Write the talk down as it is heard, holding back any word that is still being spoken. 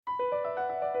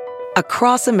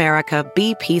Across America,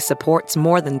 BP supports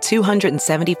more than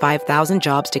 275,000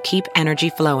 jobs to keep energy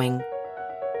flowing.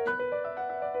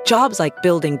 Jobs like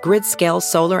building grid-scale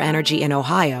solar energy in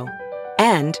Ohio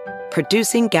and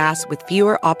producing gas with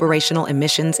fewer operational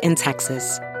emissions in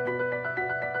Texas.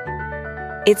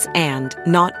 It's and,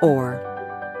 not or.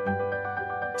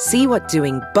 See what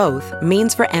doing both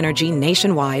means for energy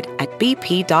nationwide at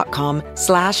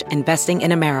bp.com/investing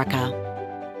in America.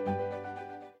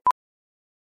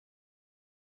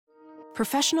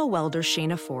 Professional welder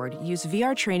Shayna Ford used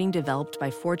VR training developed by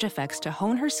ForgeFX to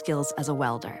hone her skills as a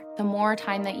welder. The more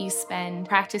time that you spend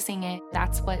practicing it,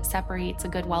 that's what separates a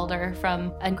good welder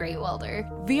from a great welder.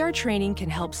 VR training can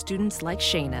help students like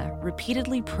Shayna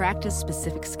repeatedly practice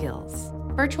specific skills.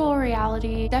 Virtual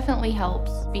reality definitely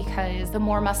helps because the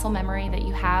more muscle memory that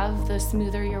you have, the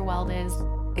smoother your weld is.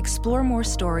 Explore more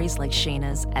stories like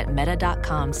Shayna's at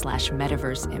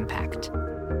meta.com/metaverseimpact.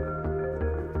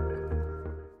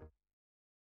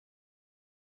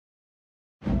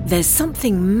 There's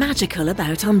something magical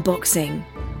about unboxing.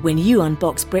 When you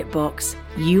unbox BritBox,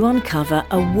 you uncover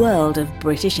a world of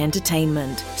British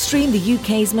entertainment. Stream the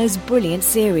UK's most brilliant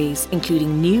series,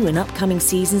 including new and upcoming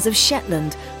seasons of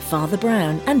Shetland, Father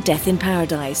Brown and Death in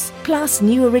Paradise. Plus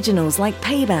new originals like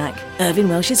Payback, Irving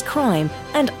Welsh's Crime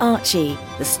and Archie,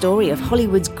 the story of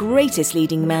Hollywood's greatest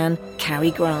leading man,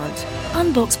 Cary Grant.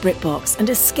 Unbox BritBox and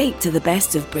escape to the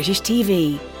best of British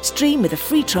TV. Stream with a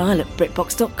free trial at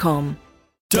BritBox.com.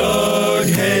 Doug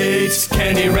hates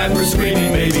candy wrappers,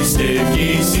 screaming baby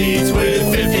sticky seeds with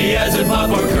 50 acid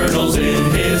popcorn kernels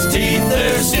in his teeth.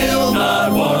 There's still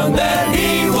not one that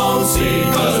he won't see,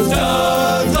 'cause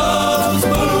Doug loves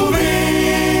movies.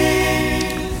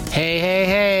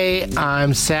 Hey,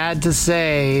 I'm sad to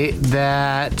say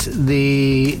that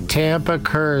the Tampa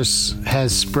curse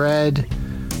has spread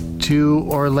to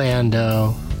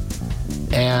Orlando,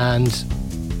 and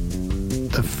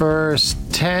the first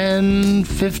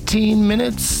 10-15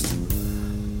 minutes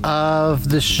of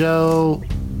the show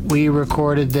we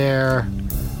recorded there,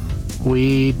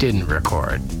 we didn't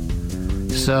record.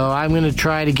 So I'm going to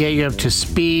try to get you up to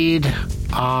speed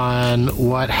on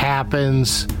what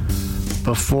happens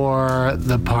before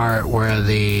the part where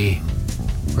the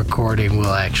recording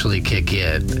will actually kick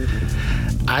in.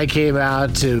 I came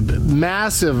out to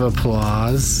massive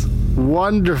applause,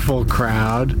 wonderful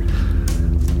crowd.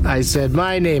 I said,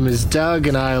 "My name is Doug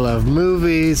and I love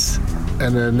movies."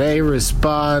 And then they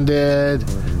responded,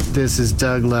 "This is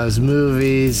Doug Loves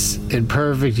Movies," in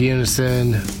perfect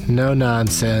unison, no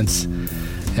nonsense.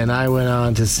 And I went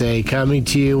on to say, "Coming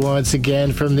to you once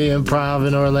again from the Improv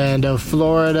in Orlando,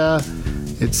 Florida.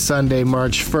 It's Sunday,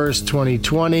 March 1st,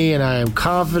 2020, and I am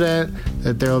confident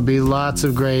that there will be lots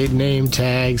of great name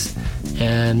tags."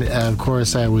 And of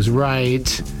course, I was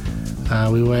right.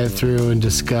 We went through and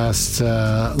discussed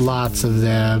lots of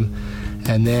them.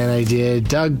 And then I did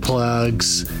Doug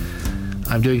Plugs.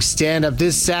 I'm doing stand-up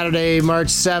this Saturday, March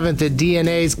 7th at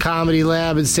DNA's Comedy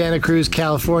Lab in Santa Cruz,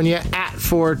 California at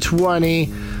 4:20.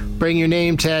 Bring your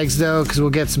name tags, though, because we'll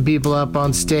get some people up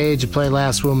on stage to play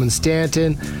Last Woman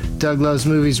Stanton. Doug Loves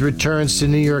Movies returns to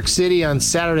New York City on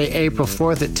Saturday, April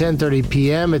 4th at 10:30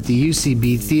 p.m. at the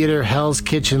UCB Theater, Hell's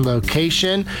Kitchen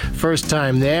location. First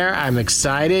time there. I'm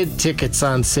excited. Tickets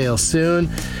on sale soon.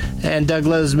 And Doug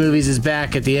Loves Movies is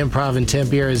back at the Improv in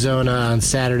Tempe, Arizona on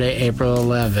Saturday, April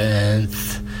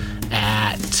 11th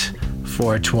at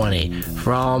 4:20.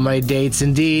 For all my dates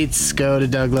and deets, go to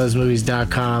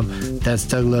DougLovesMovies.com. That's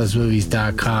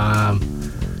DougLovesMovies.com.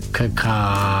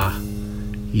 Caca.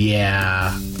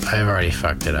 Yeah, I've already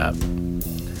fucked it up.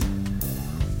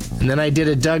 And then I did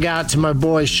a dugout to my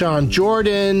boy Sean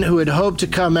Jordan, who had hoped to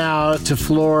come out to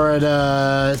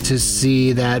Florida to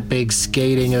see that big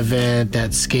skating event,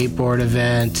 that skateboard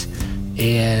event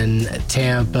in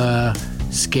Tampa.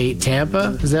 Skate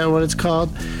Tampa? Is that what it's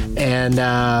called? And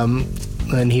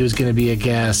he was going to be a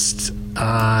guest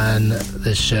on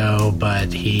the show,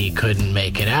 but he couldn't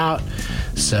make it out.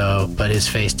 But his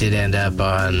face did end up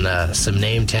on some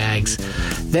name tags.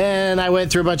 Then I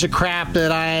went through a bunch of crap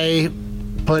that I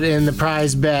put in the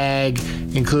prize bag,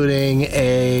 including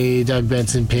a Doug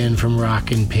Benson pin from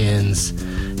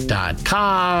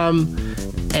rockinpins.com.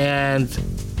 And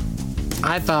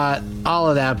I thought all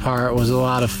of that part was a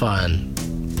lot of fun.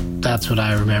 That's what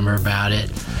I remember about it.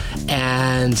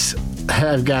 And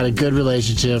I've got a good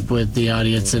relationship with the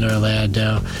audience in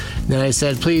Orlando. Then I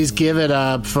said, please give it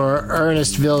up for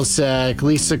Ernest Vilsack,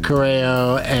 Lisa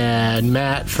Correo, and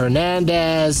Matt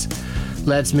Fernandez.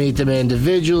 Let's meet them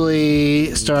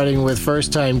individually, starting with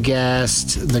first-time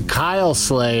guest, the Kyle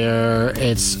Slayer.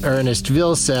 It's Ernest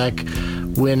Vilsack.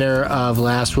 winner of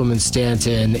Last Woman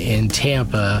Stanton in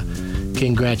Tampa,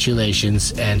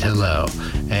 congratulations and hello.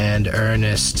 And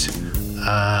Ernest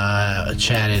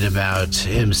chatted about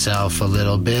himself a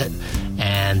little bit,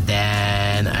 and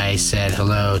then I said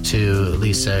hello to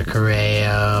Lisa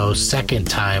Correo, second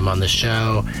time on the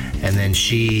show, and then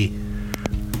she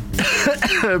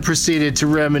proceeded to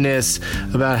reminisce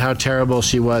about how terrible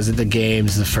she was at the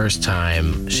games the first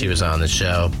time she was on the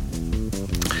show.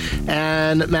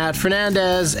 And Matt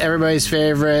Fernandez, everybody's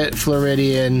favorite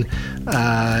Floridian,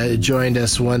 joined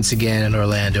us once again in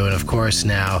Orlando, and of course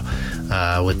now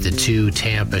with the 2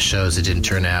 Tampa shows that didn't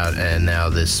turn out, and now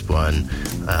this one,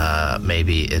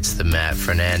 maybe it's the Matt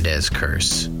Fernandez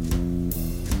curse.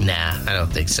 Nah, I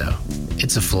don't think so.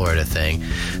 It's a Florida thing.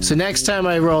 So next time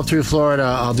I roll through Florida,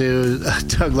 I'll do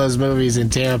Doug Loves Movies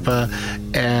in Tampa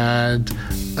and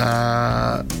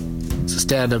a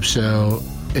stand-up show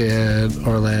in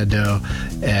Orlando.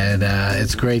 And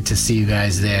it's great to see you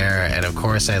guys there. And of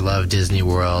course, I love Disney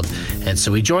World. And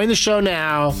so we join the show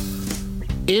now,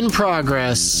 in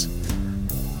progress,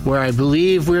 where I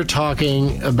believe we're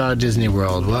talking about Disney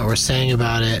World. What we're saying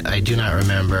about it, I do not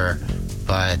remember.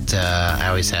 But I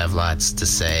always have lots to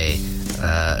say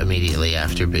immediately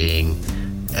after being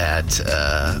at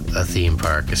a theme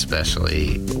park,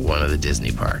 especially one of the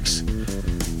Disney parks.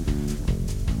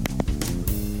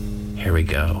 Here we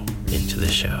go into the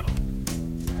show.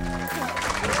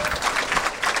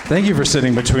 Thank you for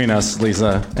sitting between us,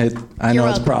 Lisa. I know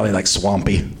it's probably like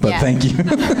swampy, but thank you.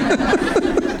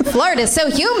 Florida's so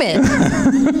humid.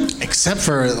 Except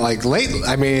for like late.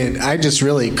 I mean, I just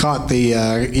really caught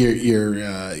the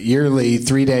your yearly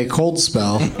 3-day cold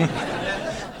spell.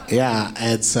 Yeah,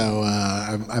 and so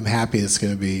I'm happy it's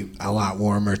going to be a lot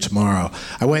warmer tomorrow.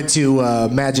 I went to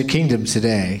Magic Kingdom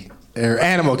today, or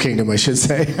Animal Kingdom, I should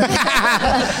say.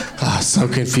 Oh, so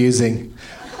confusing.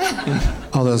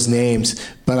 All those names.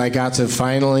 But I got to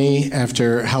finally,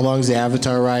 after, how long's the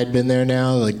Avatar ride been there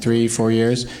now? Like 3-4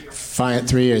 years?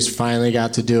 3 years, finally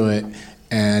got to do it.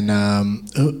 And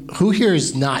who here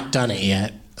has not done it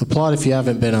yet? Applaud if you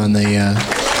haven't been on the...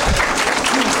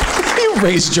 You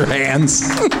raised your hands.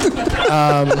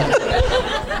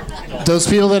 Those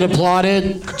people that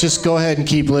applauded, just go ahead and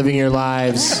keep living your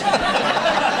lives.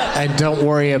 And don't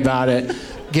worry about it.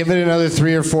 Give it another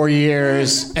 3 or 4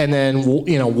 years, and then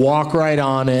walk right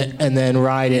on it, and then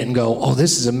ride it and go, oh,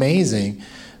 this is amazing.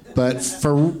 But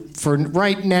for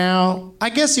right now, I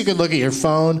guess you could look at your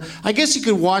phone. I guess you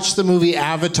could watch the movie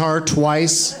Avatar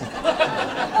twice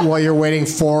while you're waiting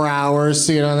 4 hours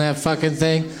to get on that fucking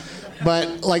thing.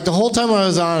 But like the whole time I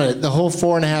was on it, the whole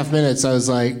 4.5 minutes, I was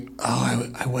like,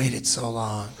 oh, I waited so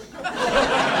long.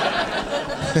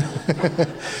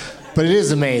 But it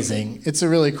is amazing. It's a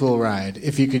really cool ride.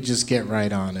 If you could just get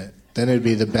right on it, then it'd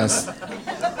be the best.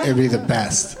 It'd be the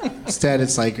best. Instead,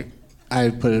 it's like,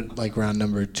 I'd put it like round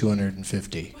number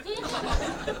 250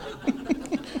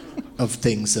 of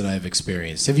things that I've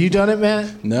experienced. Have you done it,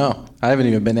 Matt? No, I haven't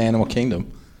even been to Animal Kingdom.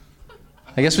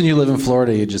 I guess when you live in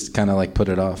Florida, you just kind of like put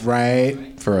it off.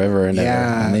 Right. Forever and ever.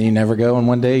 And then you never go, and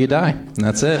one day you die. And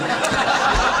that's it.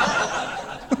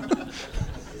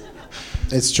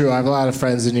 It's true. I have a lot of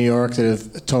friends in New York that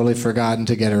have totally forgotten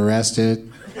to get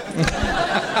arrested.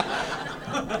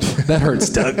 That hurts,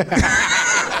 Doug.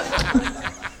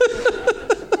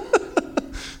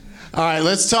 All right,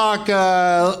 let's talk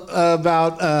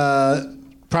about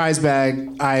prize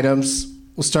bag items.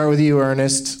 We'll start with you,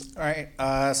 Ernest. All right,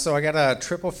 so I got a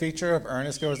triple feature of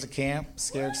Ernest Goes to Camp,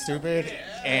 Scared Stupid,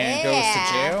 and Goes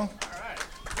to Jail.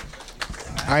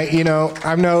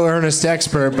 I'm no Ernest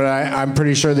expert, but I'm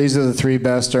pretty sure these are the 3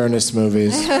 best Ernest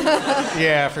movies.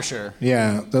 Yeah, for sure.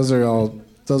 Yeah, those are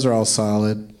all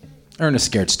solid. Ernest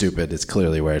Scared Stupid is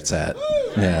clearly where it's at.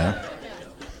 Yeah.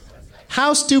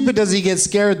 How stupid does he get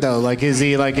scared though? Like, is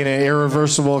he like in an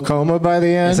irreversible coma by the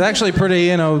end? It's actually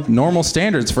pretty, normal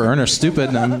standards for Ernest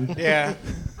Stupid. Yeah.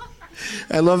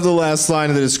 I love the last line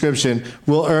of the description.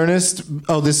 This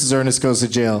is Ernest Goes to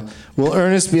Jail. Will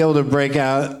Ernest be able to break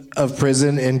out of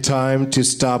prison in time to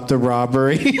stop the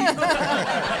robbery?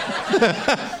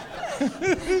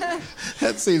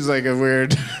 That seems like a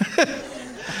weird...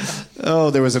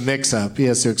 Oh, there was a mix-up. He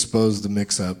has to expose the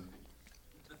mix-up.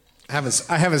 I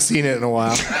haven't seen it in a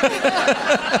while.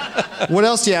 What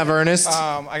else do you have, Ernest?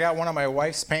 I got one of my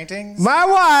wife's paintings. My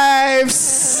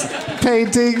wife's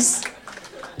paintings.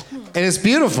 And it's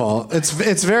beautiful.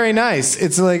 It's very nice.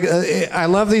 It's like I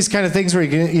love these kind of things where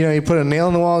you put a nail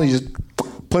in the wall and you just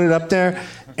put it up there,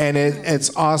 and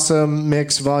it's awesome.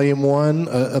 Mix Volume 1,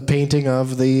 a painting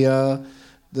of the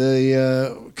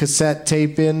cassette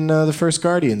tape in the first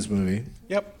Guardians movie.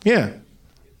 Yep. Yeah,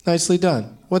 nicely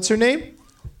done. What's her name?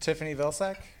 Tiffany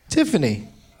Vilsack. Tiffany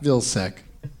Vilsack.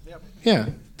 Yep. Yeah.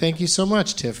 Thank you so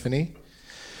much, Tiffany.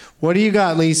 What do you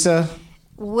got, Lisa?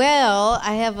 Well,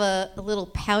 I have a little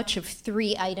pouch of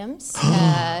 3 items.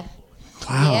 Wow.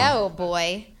 Yeah, oh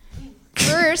boy.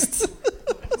 First,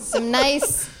 some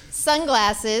nice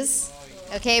sunglasses.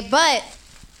 Okay, but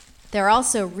they're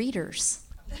also readers.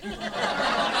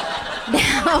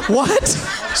 Now, what?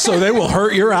 So they will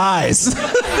hurt your eyes.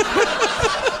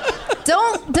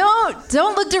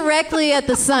 Don't look directly at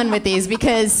the sun with these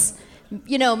because,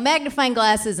 magnifying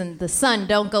glasses and the sun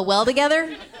don't go well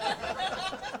together.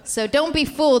 So don't be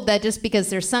fooled that just because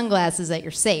they're sunglasses that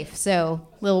you're safe. So,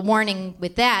 little warning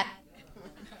with that.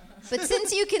 But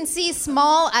since you can see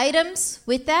small items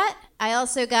with that, I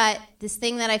also got this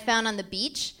thing that I found on the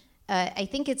beach. I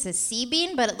think it's a sea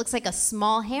bean, but it looks like a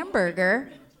small hamburger.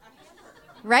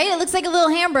 Right? It looks like a little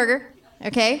hamburger.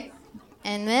 Okay?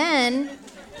 And then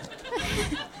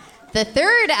the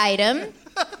third item.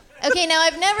 Okay, now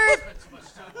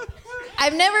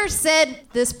I've never said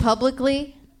this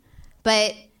publicly,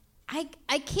 but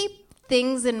I keep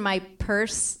things in my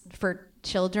purse for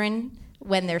children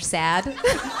when they're sad.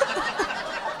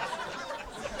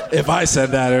 If I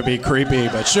said that, it'd be creepy,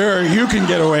 but sure, you can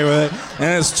get away with it,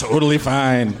 and it's totally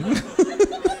fine.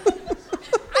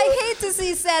 I hate to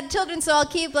see sad children, so I'll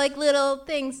keep little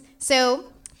things. So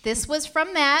this was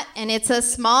from that, and it's a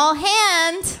small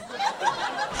hand.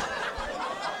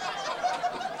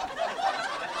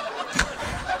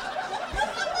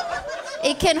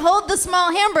 It can hold the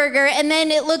small hamburger, and then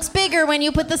it looks bigger when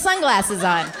you put the sunglasses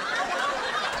on.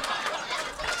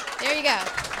 There you go.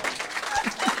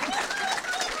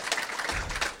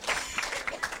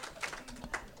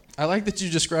 I like that you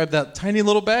described that tiny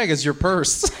little bag as your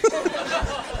purse.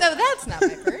 No, that's not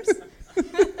my purse.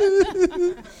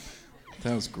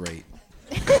 That was great.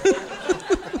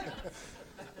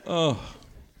 Oh,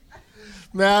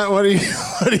 Matt, what do you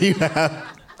have?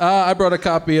 I brought a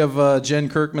copy of Jen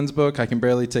Kirkman's book, I Can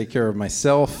Barely Take Care of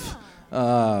Myself.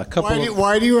 Why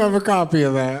do you have a copy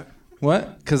of that?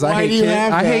 What? Because I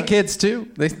hate kids too.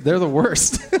 They're the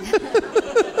worst.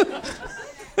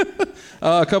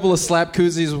 A couple of slap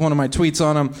koozies with one of my tweets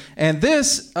on them. And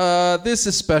this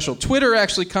is special. Twitter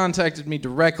actually contacted me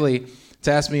directly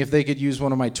to ask me if they could use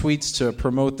one of my tweets to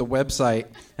promote the website.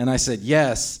 And I said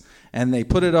yes. And they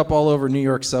put it up all over New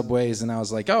York subways. And I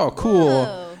was like, oh, cool.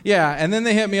 Whoa. Yeah. And then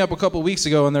they hit me up a couple weeks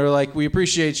ago and they were like, we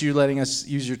appreciate you letting us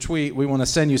use your tweet. We want to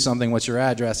send you something. What's your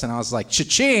address? And I was like,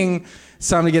 cha-ching. It's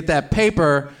time to get that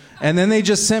paper. And then they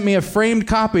just sent me a framed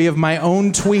copy of my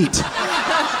own tweet.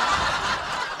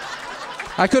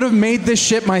 I could have made this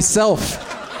shit myself.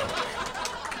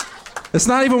 It's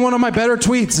not even one of my better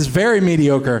tweets. It's very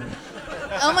mediocre.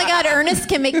 Oh my God, Ernest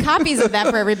can make copies of that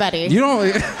for everybody. You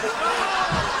don't...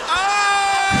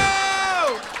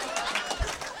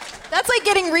 That's like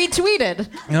getting retweeted.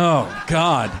 Oh,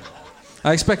 God.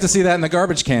 I expect to see that in the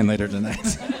garbage can later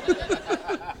tonight.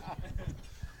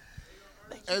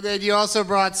 And then you also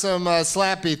brought some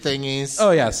slappy thingies.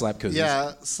 Oh, yeah, slap koozies.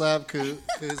 Yeah, slap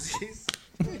koozies.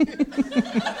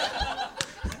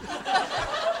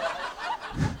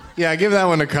 Yeah, give that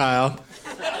one to Kyle.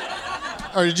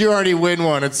 Or did you already win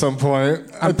one at some point?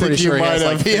 I'm pretty sure he has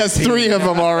like 15. He has 3 of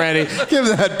them already. Give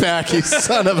that back, you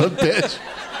son of a bitch.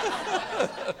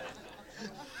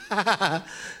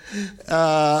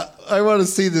 I want to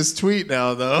see this tweet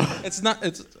now, though.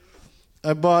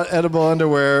 I bought edible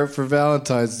underwear for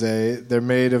Valentine's Day. They're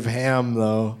made of ham,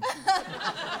 though.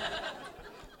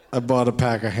 I bought a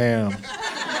pack of ham.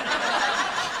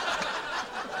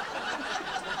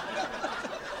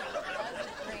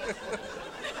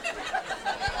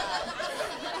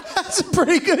 That's a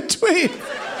pretty good tweet.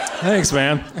 Thanks,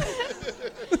 man.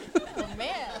 Oh,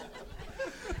 man.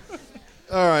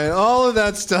 All right, all of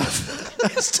that stuff. I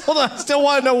still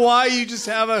want to know why you just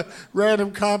have a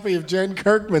random copy of Jen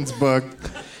Kirkman's book.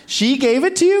 She gave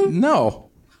it to you? No.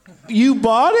 You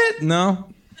bought it? No.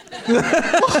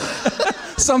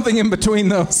 Something in between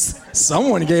those.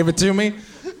 Someone gave it to me.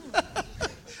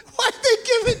 Why'd they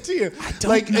give it to you? I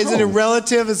don't know. Is it a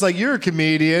relative? It's like, you're a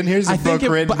comedian. Here's a book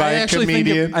written by a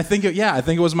comedian. I think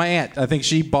it was my aunt. I think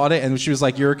she bought it and she was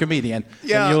like, you're a comedian.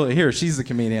 Yeah. And here, she's the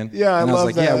comedian. Yeah, and I was love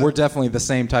like, that. yeah, we're definitely the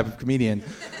same type of comedian.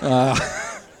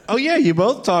 Oh, yeah, you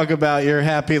both talk about your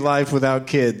happy life without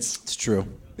kids. It's true.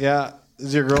 Yeah.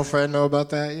 Does your girlfriend know about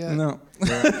that yet? No.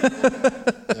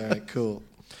 Yeah. All right, cool.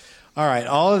 All right,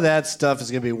 all of that stuff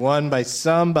is going to be won by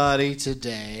somebody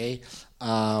today.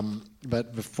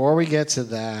 But before we get to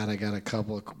that, I got a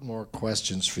couple of more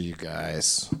questions for you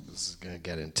guys. This is going to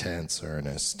get intense,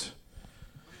 Ernest.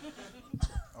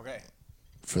 Okay.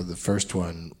 for the first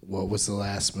one, what was the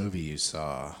last movie you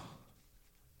saw?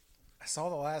 I saw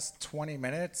the last 20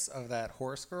 minutes of that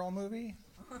Horse Girl movie.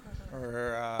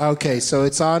 Okay, so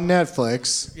it's on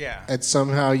Netflix. Yeah. And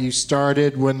somehow you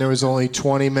started when there was only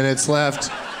 20 minutes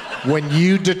left. When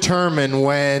you determine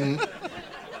when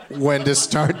to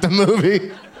start the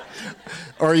movie.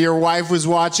 Or your wife was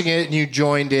watching it and you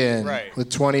joined in with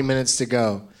 20 minutes to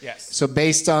go. Yes. So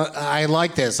based on, I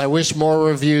like this. I wish more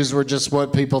reviews were just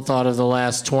what people thought of the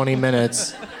last 20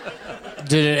 minutes.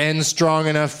 Did it end strong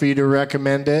enough for you to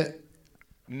recommend it?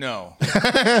 No.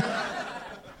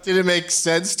 Did it make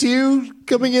sense to you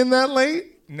coming in that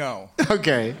late? No.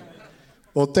 Okay.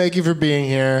 Well, thank you for being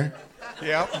here.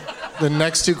 Yep. The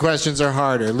next two questions are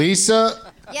harder.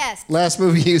 Lisa? Yes. Last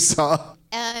movie you saw?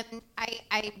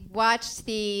 I watched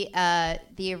the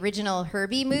original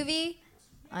Herbie movie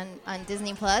on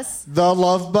Disney Plus. The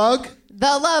Love Bug?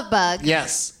 The Love Bug.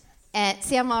 Yes. And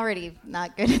see, I'm already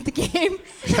not good at the game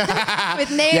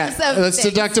with names of let's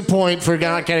things. deduct a point for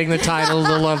not getting the title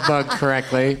The Love Bug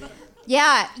correctly.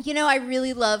 Yeah, I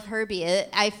really love Herbie.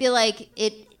 I feel like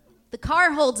the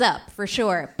car holds up for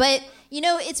sure. But,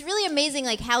 it's really amazing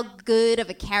like how good of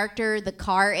a character the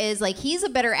car is. Like he's a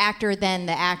better actor than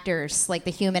the actors, like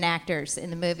the human actors in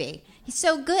the movie. He's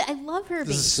so good. I love Herbie.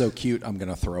 This is so cute. I'm going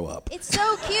to throw up. It's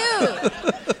so cute.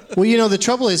 Well, the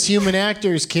trouble is human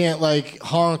actors can't like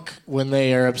honk when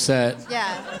they are upset.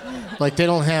 Yeah. Like they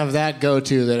don't have that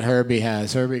go-to that Herbie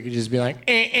has. Herbie could just be like,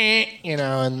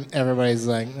 and everybody's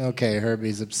like, okay,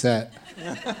 Herbie's upset.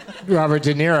 Robert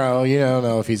De Niro, you don't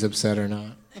know if he's upset or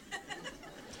not.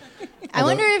 I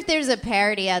wonder if there's a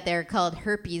parody out there called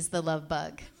Herpes the Love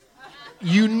Bug.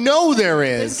 You know there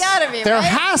is. There's gotta be, There right?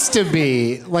 has to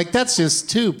be. Like, that's just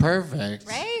too perfect.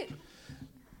 Right?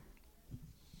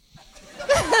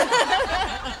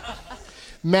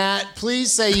 Matt,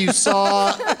 please say you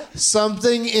saw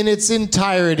something in its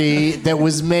entirety that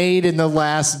was made in the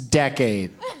last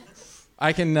decade.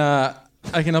 I can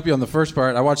help you on the first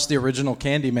part. I watched the original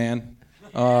Candyman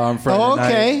on Friday night.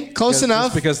 Okay. Close enough.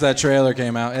 Just because that trailer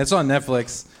came out. It's on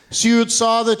Netflix. So you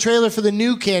saw the trailer for the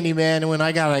new Candyman, and when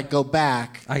I gotta go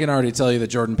back. I can already tell you that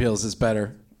Jordan Peele's is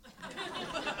better.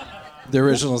 The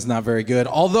original is not very good.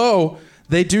 Although,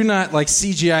 they do not, like,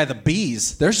 CGI the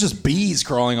bees. There's just bees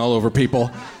crawling all over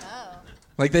people.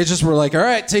 Like, they just were like, all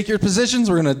right, take your positions.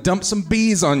 We're going to dump some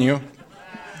bees on you.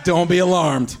 Don't be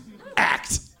alarmed.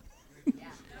 Act.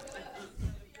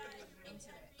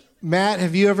 Matt,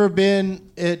 have you ever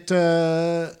been at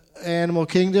Animal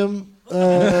Kingdom?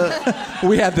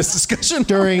 We had this discussion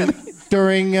during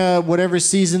whatever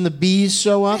season the bees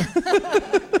show up.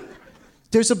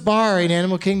 There's a bar in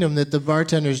Animal Kingdom that the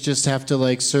bartenders just have to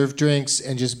like serve drinks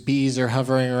and just bees are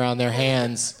hovering around their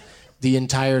hands the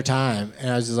entire time.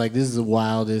 And I was just like, this is the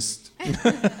wildest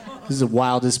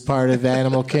part of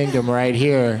Animal Kingdom right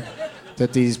here.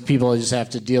 That these people just have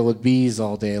to deal with bees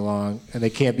all day long. And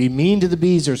they can't be mean to the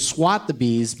bees or swat the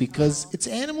bees because it's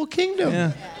Animal Kingdom.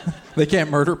 Yeah. They can't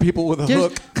murder people with a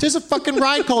hook. There's a fucking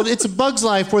ride called It's a Bug's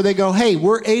Life where they go, hey,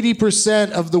 we're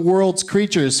 80% of the world's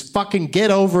creatures. Fucking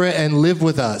get over it and live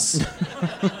with us.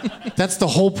 That's the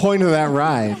whole point of that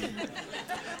ride.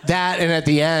 That, and at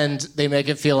the end, they make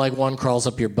it feel like one crawls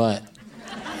up your butt.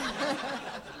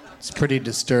 It's pretty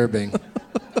disturbing.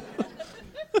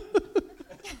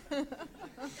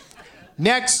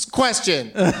 Next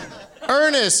question.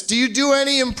 Ernest, do you do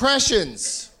any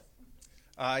impressions?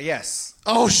 Yes.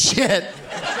 Oh, shit.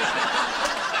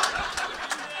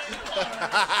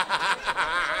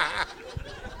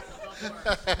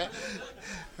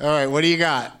 All right, what do you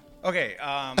got? Okay.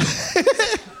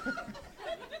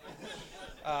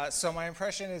 So my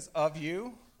impression is of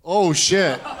you. Oh,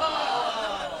 shit.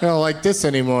 I don't like this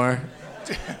anymore.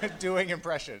 Doing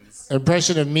impressions.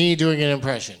 Impression of me doing an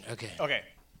impression. Okay. Okay.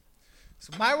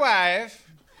 So my wife,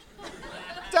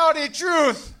 tell the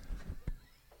truth.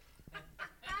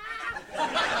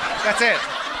 That's it.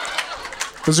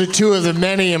 Those are two of the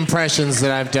many impressions that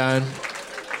I've done.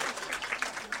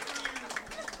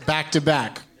 Back to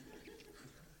back.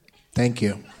 Thank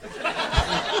you.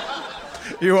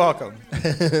 You're welcome.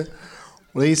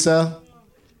 Lisa?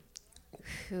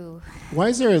 Who? Why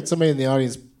is there somebody in the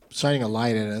audience shining a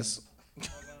light at us?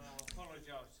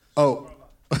 Oh.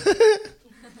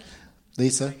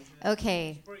 Lisa?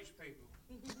 Okay.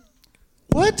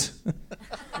 What?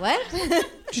 What?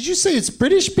 Did you say it's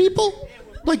British people?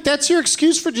 Like, that's your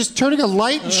excuse for just turning a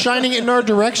light and shining it in our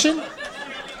direction?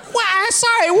 Why?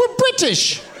 Sorry, we're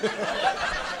British.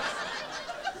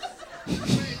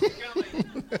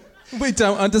 We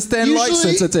don't understand light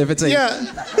sensitivity.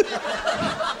 Yeah.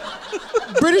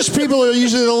 British people are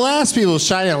usually the last people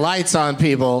shining lights on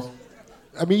people.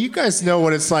 I mean, you guys know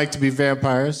what it's like to be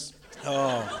vampires.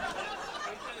 Oh.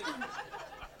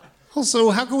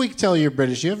 Also, how can we tell you're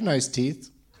British? You have nice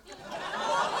teeth.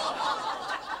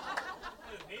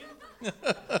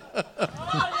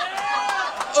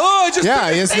 Oh, just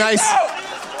yeah, he has nice.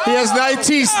 He has nice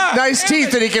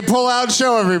teeth that he can pull out and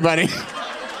show everybody.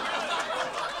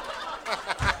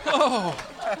 Oh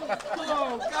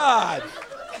God.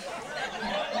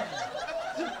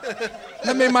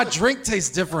 That made my drink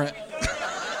taste different.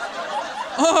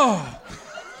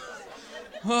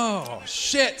 Oh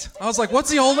shit. I was like,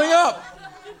 what's he holding up?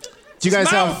 Do you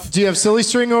have silly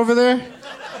string over there?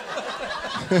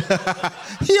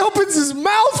 He opens his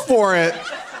mouth for it.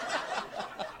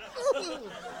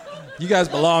 You guys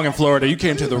belong in Florida. You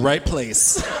came to the right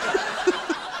place.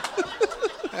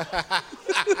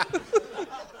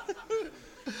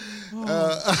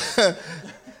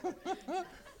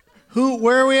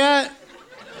 Where are we at?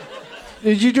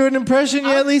 Did you do an impression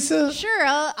yet, Lisa? Sure,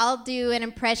 I'll do an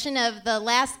impression of the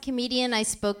last comedian I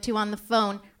spoke to on the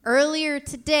phone. Earlier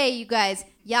today, you guys,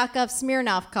 Yakov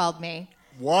Smirnoff called me.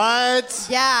 What?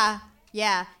 Yeah.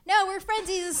 No, we're friends.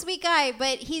 He's a sweet guy,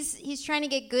 but he's trying to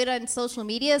get good on social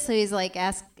media, so he's like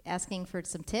asking for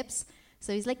some tips.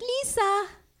 So he's like, Lisa,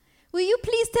 will you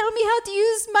please tell me how to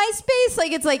use MySpace?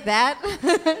 Like, it's like that.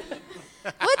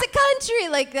 What's a country?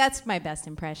 Like, that's my best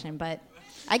impression, but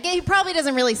he probably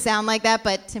doesn't really sound like that,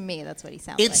 but to me, that's what he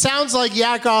sounds like. It sounds like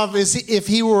Yakov is if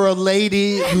he were a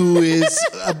lady who is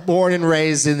born and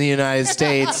raised in the United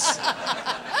States,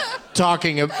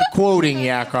 quoting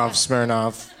Yakov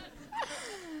Smirnoff.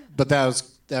 But that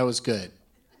was good.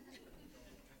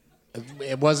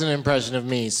 It wasn't an impression of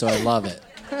me, so I love it.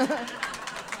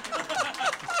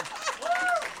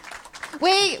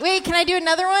 Wait, can I do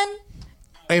another one?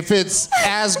 If it's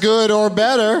as good or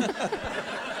better.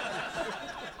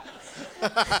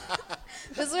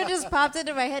 This one just popped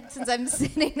into my head since I'm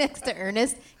sitting next to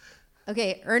Ernest.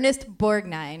 Okay, Ernest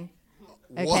Borgnine.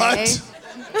 Okay. What?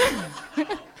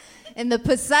 In the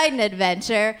Poseidon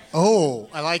Adventure. Oh,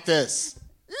 I like this.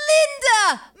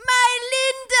 Linda! My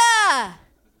Linda!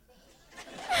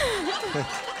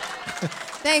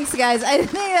 Thanks, guys. I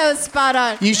think that was spot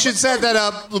on. You should set that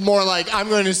up more like, I'm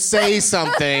going to say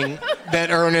something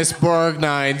that Ernest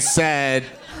Borgnine said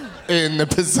in the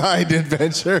Poseidon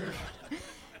Adventure.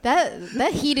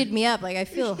 That heated me up. Like, I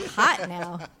feel hot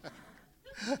now.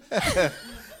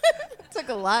 Took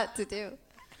a lot to do.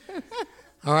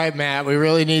 All right, Matt, we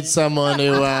really need someone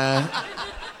to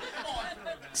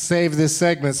save this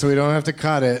segment so we don't have to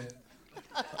cut it.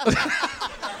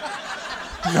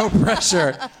 No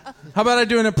pressure. How about I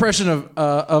do an impression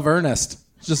of Ernest?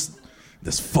 Just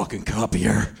this fucking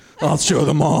copier. I'll show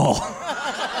them all.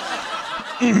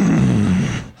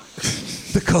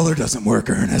 The color doesn't work,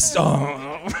 Ernest. Oh.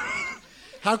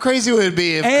 How crazy would it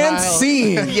be if And Kyle...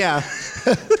 scene. Yeah.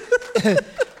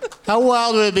 How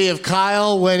wild would it be if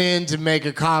Kyle went in to make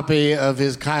a copy of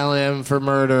his Kyle M for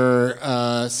Murder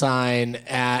sign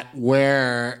at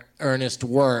where Ernest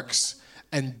works,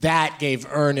 and that gave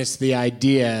Ernest the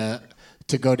idea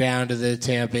to go down to the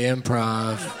Tampa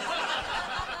Improv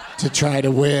to try to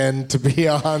win to be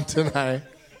on tonight.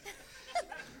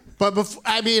 But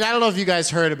I don't know if you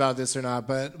guys heard about this or not,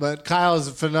 but Kyle is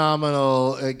a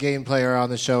phenomenal game player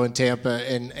on the show in Tampa,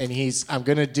 and I'm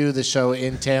going to do the show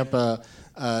in Tampa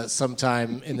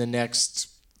sometime in the next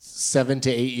 7 to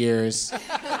 8 years,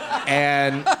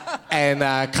 and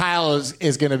Kyle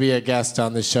is going to be a guest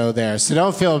on the show there. So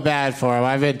don't feel bad for him.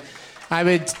 I've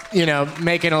been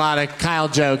making a lot of Kyle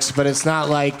jokes, but it's not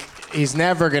like he's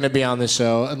never going to be on the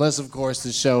show unless, of course,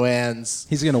 the show ends.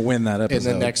 He's going to win that episode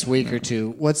in the next week or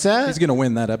two. What's that? He's going to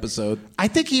win that episode. I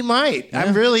think he might. Yeah.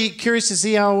 I'm really curious to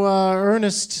see how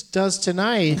Ernest does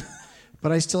tonight.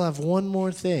 But I still have one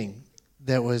more thing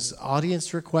that was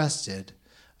audience requested.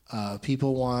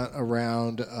 People want a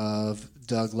round of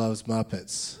Doug Loves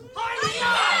Muppets.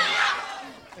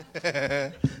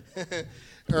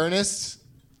 Ernest,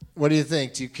 what do you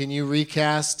think? Can you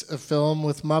recast a film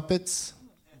with Muppets?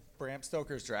 Bram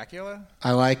Stoker's Dracula?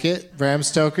 I like it. Bram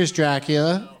Stoker's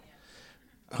Dracula.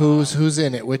 Who's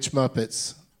in it? Which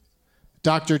Muppets?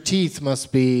 Dr. Teeth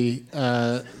must be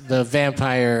the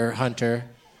vampire hunter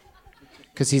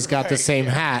because he's got the same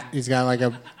hat. He's got like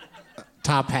a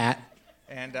top hat.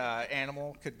 And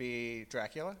Animal could be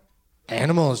Dracula?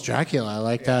 Animal is Dracula. I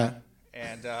like that.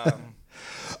 And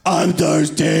I'm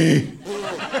thirsty.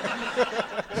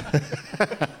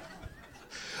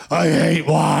 I hate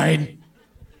wine.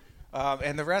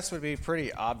 And the rest would be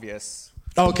pretty obvious.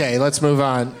 Okay, let's move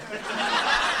on.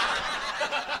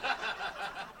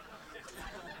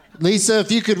 Lisa,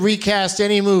 if you could recast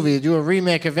any movie, do a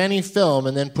remake of any film,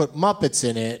 and then put Muppets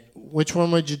in it, which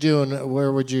one would you do, and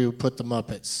where would you put the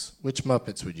Muppets? Which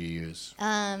Muppets would you use?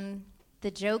 The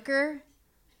Joker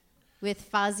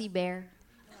with Fozzie Bear.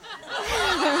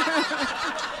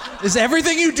 Is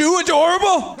everything you do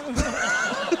adorable?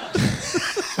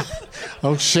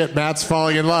 Oh shit, Matt's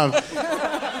falling in love.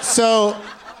 So,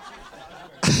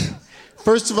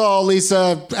 first of all,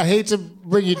 Lisa, I hate to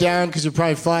bring you down because you're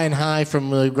probably flying high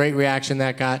from the great reaction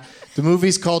that got. The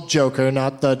movie's called Joker,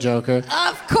 not The Joker.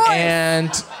 Of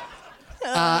course.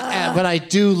 But I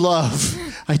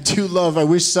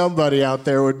wish somebody out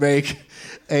there would make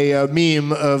a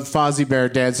meme of Fozzie Bear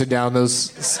dancing down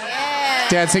those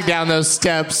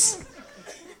steps.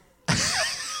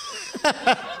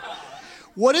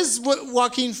 What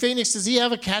Joaquin Phoenix, does he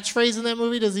have a catchphrase in that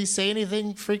movie? Does he say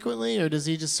anything frequently, or does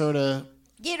he just sort of...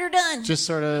 Get her done.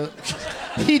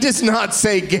 He does not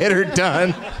say get her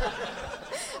done.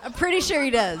 I'm pretty sure he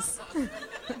does.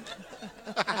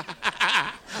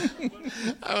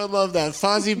 I would love that.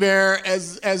 Fozzie Bear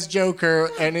as Joker,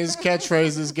 and his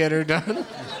catchphrase is get her done.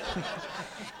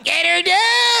 Get her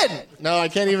done! No, I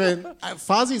can't even.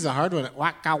 Fozzie's a hard one.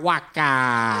 Waka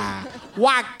waka.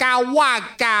 Waka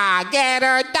waka. Get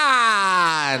her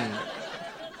done.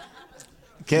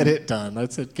 Get it done.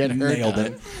 That's it. Get her Nailed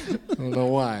done. it. I don't know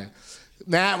why.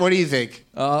 Matt, what do you think?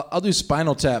 I'll do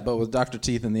Spinal Tap, but with Dr.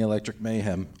 Teeth and the Electric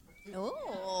Mayhem.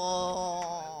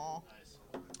 Oh.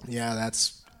 Yeah,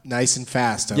 that's nice and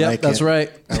fast. I Yep, like it. that's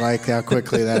right. I like how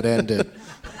quickly that ended.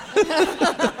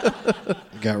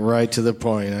 Got right to the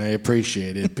point. I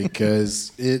appreciate it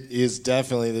because it is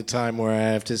definitely the time where I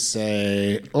have to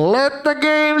say, let the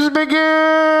games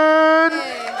begin!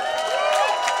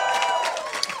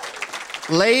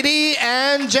 Lady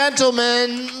and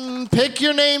gentlemen, pick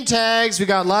your name tags. We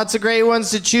got lots of great ones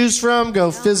to choose from.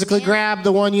 Go physically grab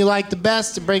the one you like the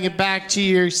best and bring it back to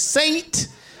your seat.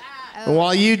 And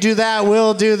while you do that,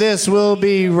 we'll do this. We'll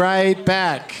be right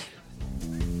back.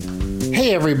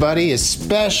 Hey everybody,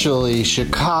 especially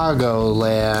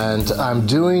Chicagoland. I'm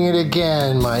doing it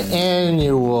again, my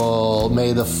annual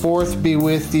May the 4th be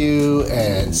with you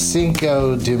and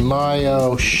Cinco de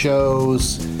Mayo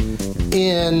shows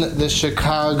in the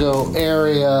Chicago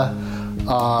area.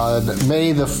 On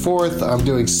May the 4th, I'm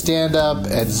doing stand-up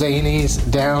at Zany's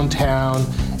downtown,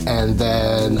 and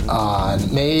then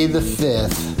on May the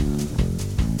 5th,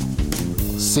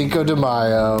 Cinco de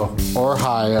Mayo,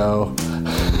 Ohio.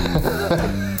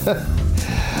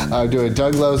 I'm doing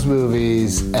Doug Loves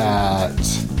Movies at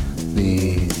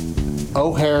the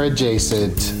O'Hare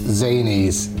adjacent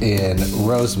Zany's in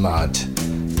Rosemont,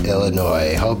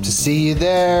 Illinois. Hope to see you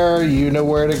there. You know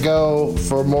where to go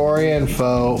for more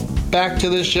info. Back to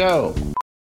the show.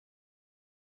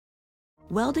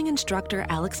 Welding instructor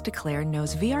Alex DeClaire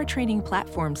knows VR training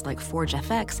platforms like Forge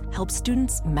FX help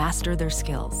students master their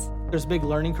skills. There's a big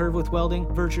learning curve with welding.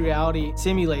 Virtual reality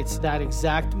simulates that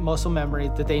exact muscle memory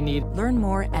that they need. Learn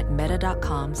more at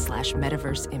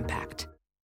meta.com/metaverseimpact.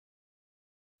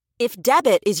 If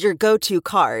debit is your go-to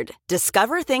card,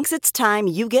 Discover thinks it's time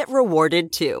you get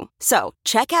rewarded too. So,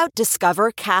 check out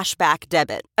Discover Cashback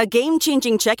Debit, a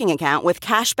game-changing checking account with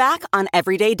cashback on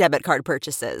everyday debit card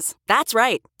purchases. That's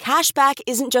right, cashback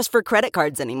isn't just for credit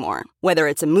cards anymore. Whether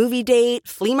it's a movie date,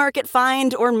 flea market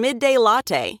find, or midday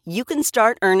latte, you can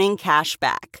start earning cash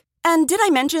back. And did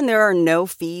I mention there are no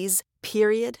fees,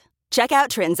 period? Check out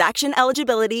transaction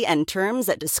eligibility and terms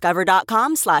at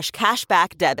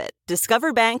discover.com/cashbackdebit.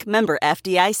 Discover Bank, member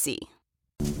FDIC.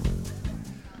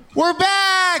 We're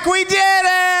back! We did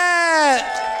it!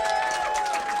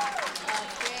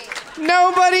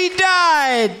 Nobody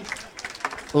died!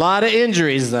 A lot of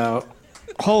injuries, though.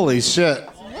 Holy shit.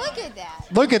 Look at that.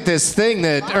 Look at this thing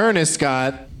that Ernest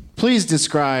got. Please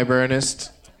describe,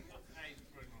 Ernest.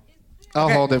 I'll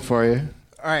hold it for you.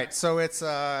 All right, so it's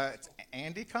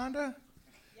Anaconda?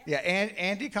 Yeah,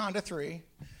 Anaconda 3.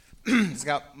 It's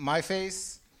got my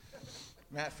face,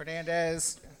 Matt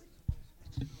Fernandez.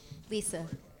 Lisa.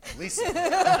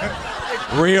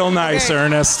 Real nice, Okay,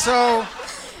 Ernest. So,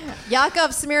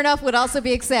 Yakov Smirnoff would also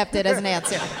be accepted as an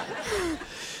answer.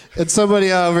 And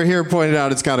somebody over here pointed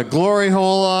out it's got a glory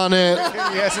hole on it.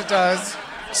 yes, it does.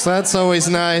 So that's always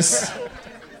nice.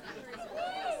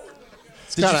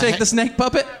 Did you take the snake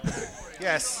puppet?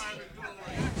 Yes.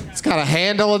 It's got a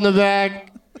handle in the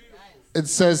back. It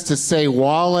says to say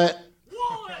wallet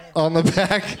on the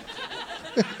back.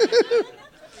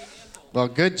 Well,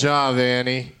 good job,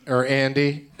 Annie. Or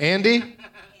Andy. Andy?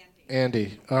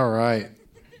 Andy. All right.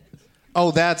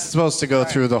 Oh, that's supposed to go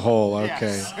through the hole.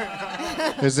 Okay. Yes.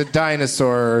 There's a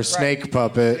dinosaur or snake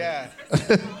puppet. Yeah.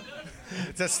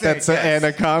 It's a snake. That's an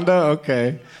anaconda?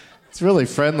 Okay. It's really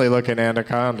friendly looking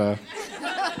anaconda.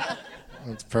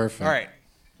 That's perfect. All right.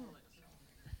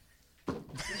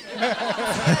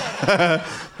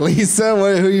 Lisa, who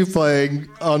are you playing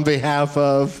on behalf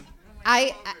of?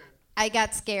 I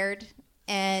got scared,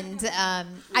 and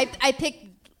I picked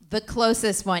the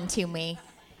closest one to me.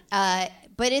 But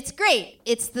it's great.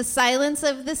 It's The Silence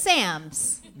of the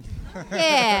Sams.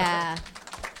 Yeah.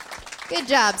 Good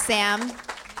job, Sam.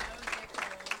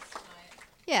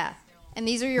 Yeah. And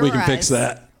these are your eyes. We can fix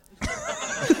that.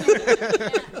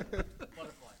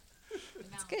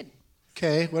 It's good.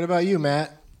 Okay, what about you,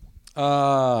 Matt?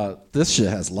 This shit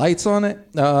has lights on it.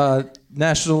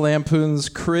 National Lampoon's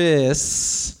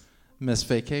Chris Missed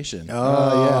Vacation.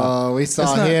 Oh, yeah. We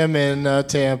saw him in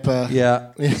Tampa.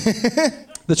 Yeah.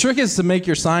 The trick is to make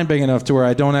your sign big enough to where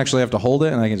I don't actually have to hold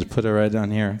it, and I can just put it right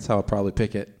down here. That's how I'll probably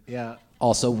pick it. Yeah.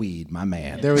 Also weed, my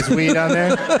man. There was weed on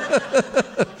there?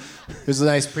 There's a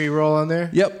nice pre-roll on there?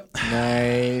 Yep.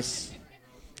 Nice.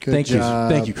 Good Thank job.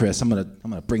 you. Thank you, Chris. I'm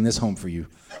gonna bring this home for you.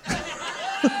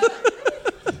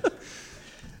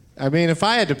 I mean, if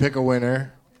I had to pick a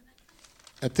winner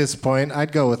at this point,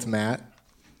 I'd go with Matt.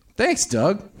 Thanks,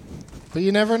 Doug. But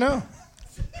you never know.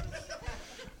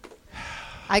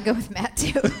 I go with Matt,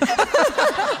 too.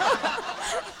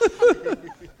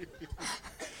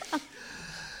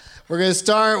 We're going to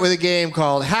start with a game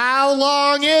called How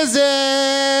Long Is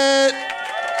It?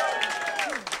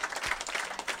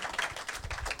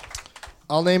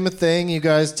 I'll name a thing. You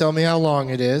guys tell me how long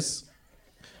it is.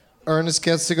 Ernest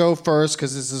gets to go first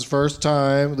because it's his first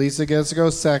time. Lisa gets to go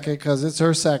second because it's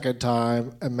her second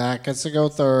time. And Matt gets to go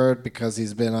third because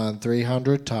he's been on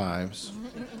 300 times.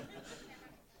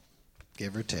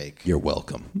 Give or take. You're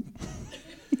welcome.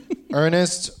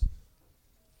 Ernest,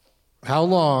 how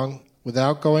long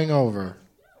without going over?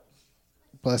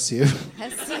 Bless you.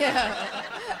 Bless you.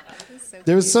 So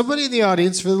There was somebody in the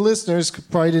audience, for the listeners,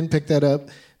 probably didn't pick that up.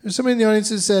 There's somebody in the audience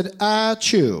who said,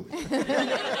 achoo.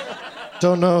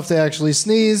 Don't know if they actually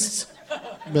sneezed,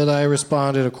 but I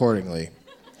responded accordingly.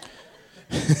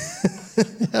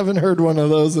 Haven't heard one of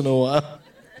those in a while.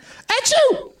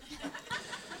 Achoo!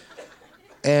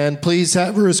 And please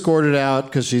have her escorted out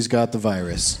because she's got the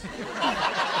virus.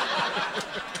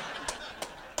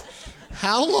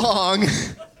 How long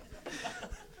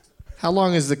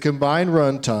is the combined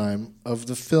runtime of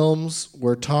the films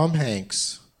where Tom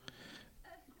Hanks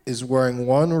is wearing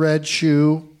one red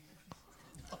shoe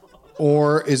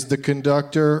or is the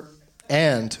conductor,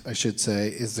 and I should say,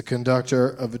 is the conductor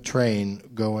of a train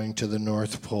going to the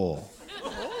North Pole?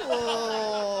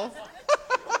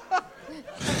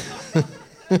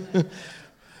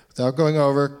 Without going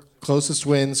over, closest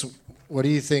wins. What do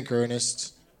you think,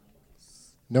 Ernest?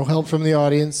 No help from the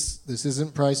audience. This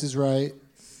isn't Price is Right.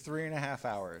 3.5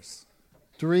 hours.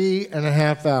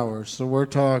 3.5 hours. So we're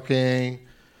talking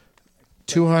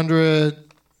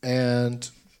 200 and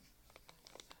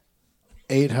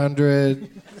 800.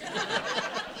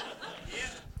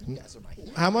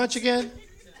 How much again?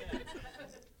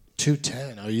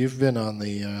 210. Oh, you've been on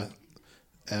the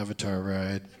Avatar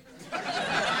ride.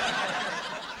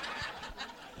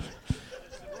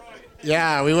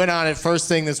 Yeah, we went on it first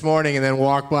thing this morning and then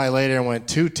walked by later and went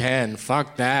 210.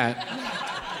 Fuck that.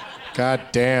 God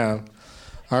damn.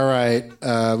 All right,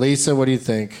 Lisa, what do you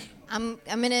think? I'm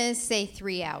gonna say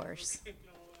 3 hours.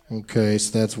 Okay,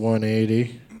 so that's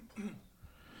 180.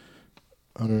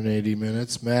 180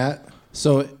 minutes. Matt?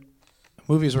 So,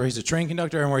 movies where he's a train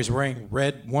conductor and where he's wearing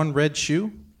one red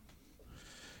shoe?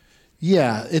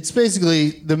 Yeah, it's basically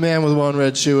the man with one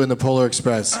red shoe and the Polar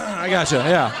Express. I gotcha,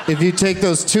 yeah. If you take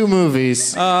those two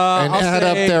movies and add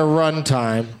up their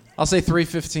runtime. I'll say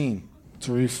 3:15.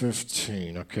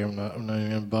 3:15. Okay, I'm not even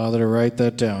going to bother to write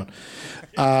that down.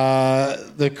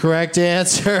 The correct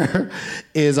answer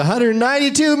is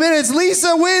 192 minutes.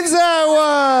 Lisa wins that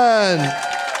one.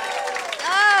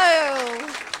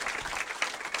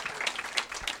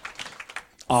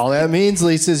 All that means,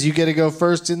 Lisa, is you get to go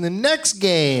first in the next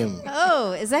game.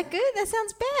 Oh, is that good? That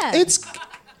sounds bad.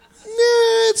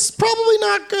 It's probably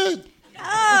not good.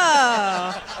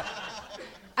 Oh.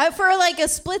 For like a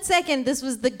split second, this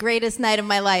was the greatest night of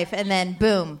my life, and then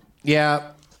boom.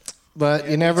 Yeah, but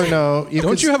you never know.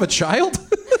 Don't you have a child?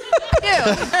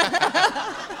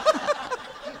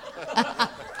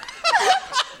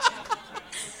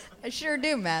 I sure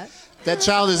do, Matt. That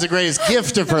child is the greatest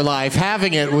gift of her life.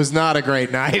 Having it was not a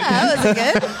great night. Yeah, that wasn't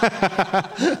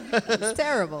good. It's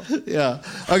terrible. Yeah.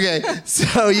 Okay,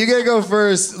 so you get to go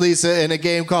first, Lisa, in a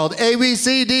game called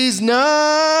ABCD's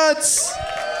Nuts.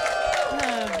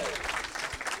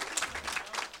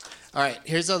 All right,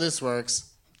 here's how this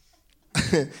works.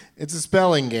 It's a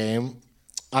spelling game.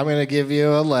 I'm going to give you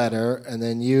a letter, and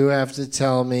then you have to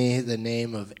tell me the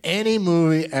name of any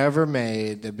movie ever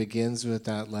made that begins with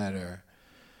that letter.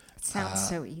 It sounds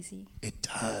so easy. It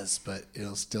does, but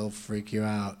it'll still freak you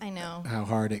out. I know. How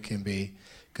hard it can be.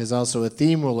 Because also a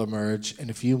theme will emerge, and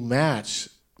if you match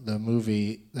the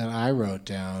movie that I wrote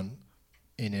down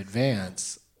in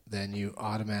advance, then you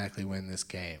automatically win this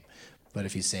game. But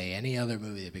if you say any other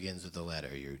movie that begins with a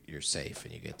letter, you're safe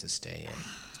and you get to stay in.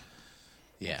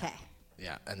 Yeah. Okay.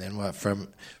 Yeah, and then what? From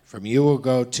you we'll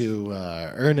go to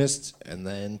Ernest, and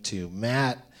then to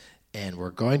Matt, and we're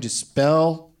going to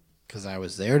spell, because I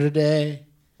was there today,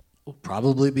 we'll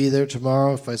probably be there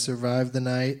tomorrow if I survive the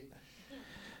night,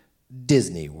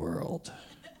 Disney World.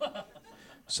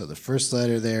 So the first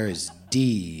letter there is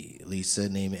D. Lisa,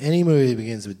 name any movie that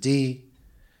begins with D,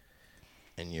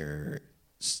 and you're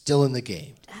still in the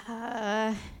game.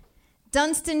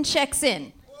 Dunstan Checks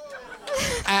In.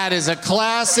 That is a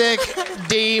classic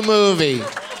D movie.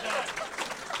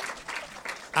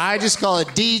 I just call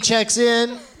it D Checks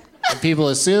In, and people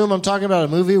assume I'm talking about a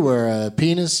movie where a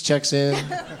penis checks in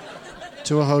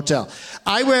to a hotel.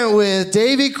 I went with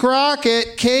Davy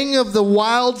Crockett, King of the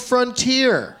Wild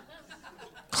Frontier.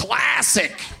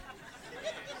 Classic.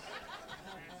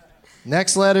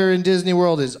 Next letter in Disney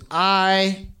World is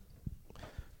I.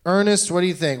 Ernest, what do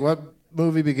you think? What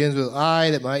movie begins with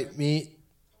I that might meet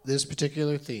this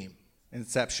particular theme?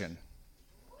 Inception.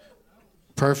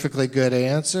 Perfectly good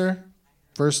answer.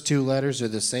 First two letters are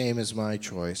the same as my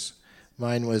choice.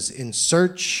 Mine was In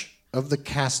Search of the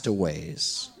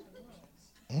Castaways.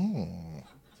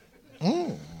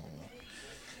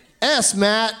 S,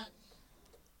 Matt.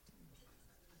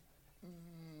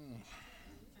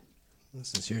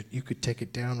 This is you could take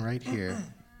it down right here.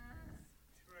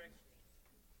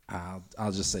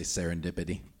 I'll just say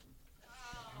serendipity.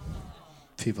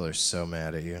 People are so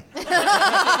mad at you.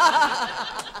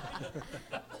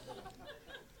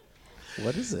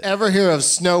 What is it? Ever hear of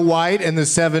Snow White and the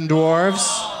Seven Dwarfs?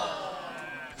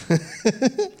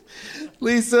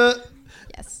 Lisa?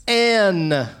 Yes. Anne.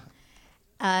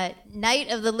 Night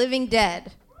of the Living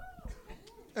Dead.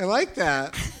 I like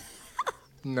that.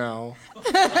 No.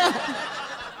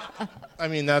 I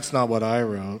mean, that's not what I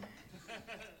wrote.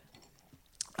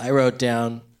 I wrote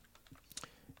down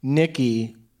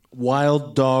Nikki,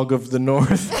 Wild Dog of the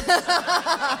North.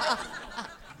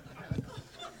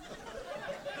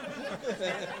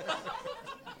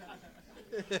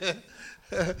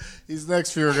 These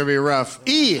next few are going to be rough.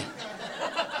 E.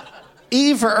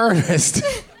 E for Ernest.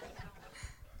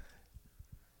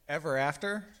 Ever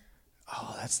After?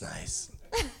 Oh, that's nice.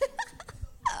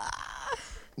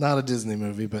 Not a Disney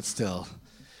movie, but still.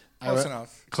 Close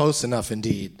enough. Close enough,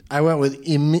 indeed. I went with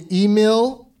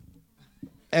Emil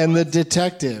and the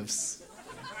Detectives.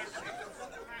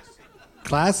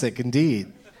 Classic,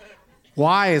 indeed.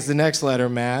 Y is the next letter,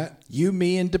 Matt. You,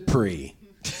 me, and Dupree.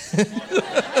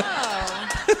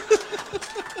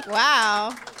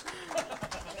 Wow.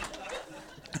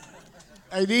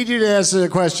 I need you to answer the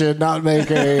question, not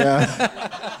make a...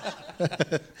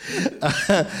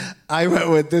 I went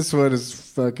with this one is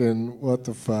fucking... What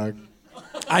the fuck?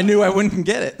 I knew I wouldn't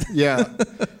get it. Yeah.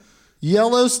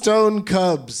 Yellowstone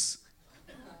Cubs.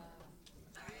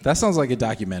 That sounds like a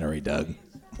documentary, Doug.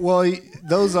 Well,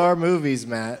 those are movies,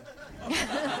 Matt.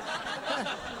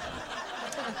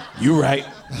 You right.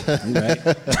 You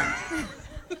right.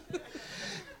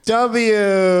 W.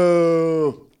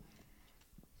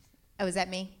 Oh, is that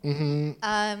me?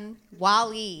 Mm-hmm.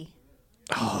 Wall-E.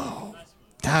 Oh,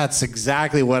 that's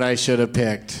exactly what I should have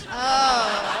picked. Oh.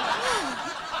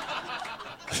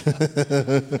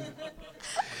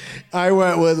 I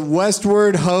went with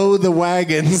Westward Ho the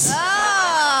Wagons. Oh,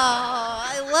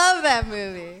 I love that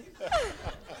movie.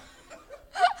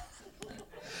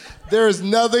 There is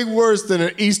nothing worse than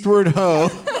an eastward ho.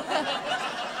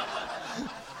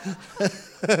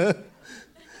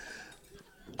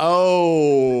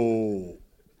 Oh.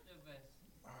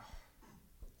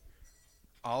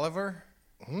 Oliver?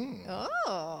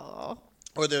 Oh.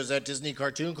 Or there's that Disney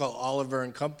cartoon called Oliver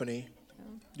and Company.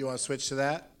 You want to switch to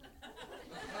that?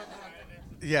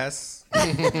 Yes.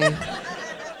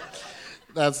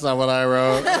 That's not what I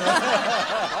wrote.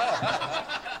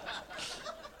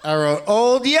 I wrote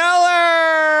Old Yeller!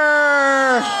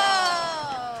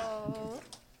 Oh.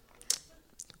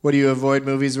 What do you avoid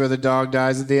movies where the dog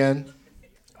dies at the end?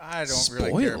 I don't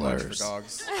really care much for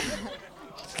Spoilers. dogs.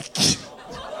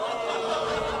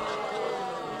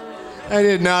 I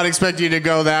did not expect you to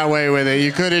go that way with it.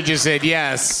 You could have just said,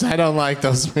 yes, I don't like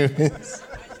those movies.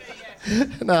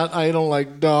 Not, I don't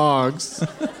like dogs.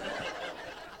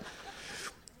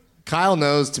 Kyle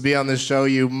knows to be on this show,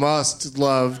 you must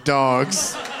love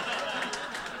dogs.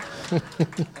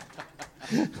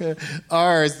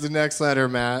 R is the next letter,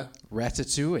 Matt.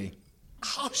 Ratatouille.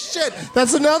 Oh, shit.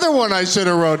 That's another one I should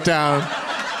have wrote down.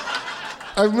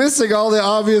 I'm missing all the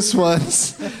obvious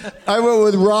ones. I went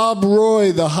with Rob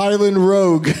Roy, the Highland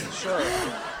Rogue. It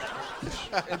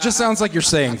just sounds like you're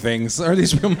saying things. Are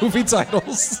these real movie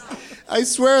titles? I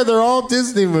swear they're all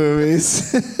Disney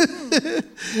movies.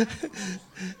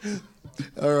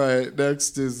 All right,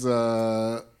 next is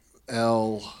L.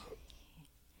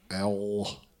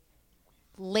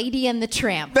 Lady and the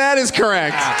Tramp. That is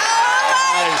correct.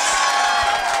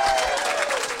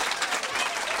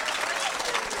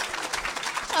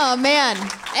 Oh, man.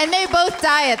 And they both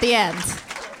die at the end.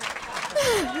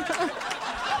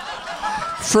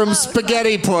 From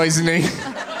spaghetti poisoning.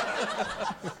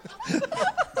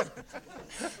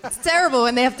 It's terrible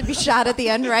when they have to be shot at the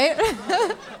end, right?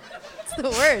 It's the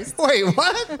worst. Wait,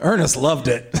 what? Ernest loved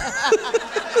it.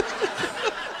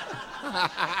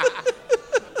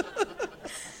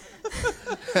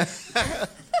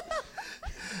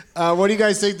 What do you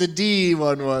guys think the D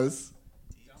one was?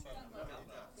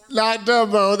 Not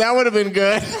Dumbo. That would have been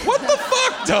good. What the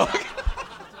fuck, dog?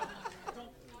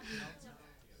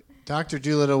 Dr.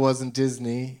 Dolittle wasn't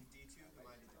Disney.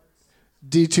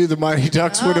 D2 the Mighty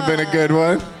Ducks would have been a good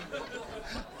one.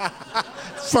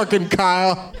 Fucking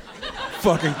Kyle.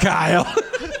 Fucking Kyle.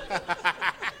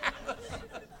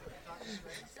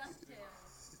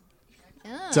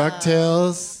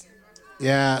 DuckTales.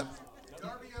 Yeah.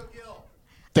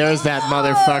 There's that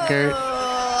motherfucker.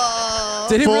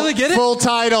 Did he really get it? Full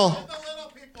title.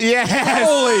 Yes.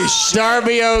 Holy shit.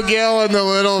 Darby O'Gill and the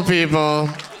Little People.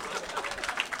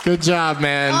 Good job,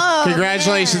 man. Oh,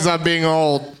 Congratulations on being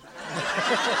old.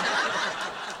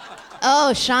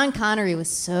 Oh, Sean Connery was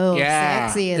so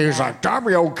sexy in He's that. like,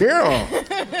 Darby O'Gill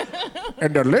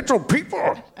and the Little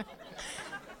People.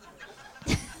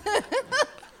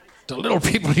 The little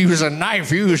people use a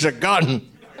knife, you use a gun.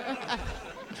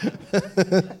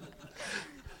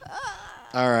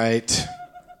 All right.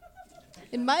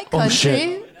 In my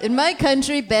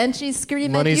country, banshees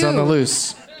scream Money's at you. on the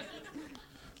loose.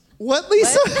 What,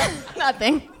 Lisa?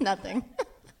 Nothing.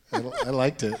 I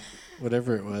liked it,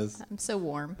 whatever it was. I'm so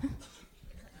warm.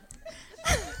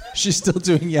 She's still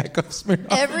doing Yakov Smirnoff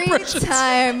Every impressions.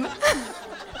 time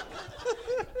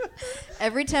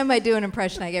I do an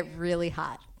impression, I get really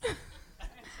hot. I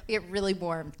get really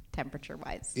warm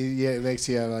temperature-wise. Yeah, it makes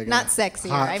you have like Not a sexier,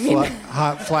 hot I mean.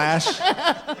 hot flash.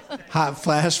 Hot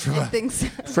flash from so.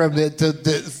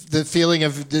 the feeling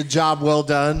of the job well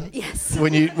done. Yes.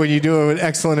 When you do an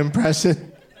excellent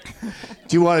impression.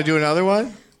 Do you want to do another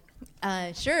one?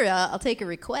 Sure, I'll take a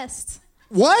request.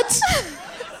 What?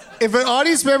 If an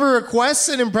audience member requests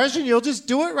an impression, you'll just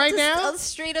do it right now? I'll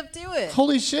straight up do it.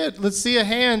 Holy shit. Let's see a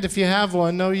hand if you have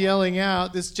one. No yelling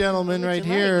out. This gentleman right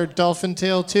here, Dolphin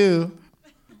Tail 2.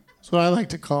 That's what I like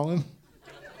to call him.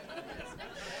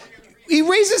 He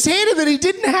raised his hand and then he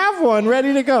didn't have one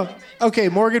ready to go. Okay,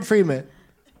 Morgan Freeman.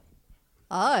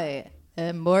 I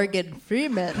am Morgan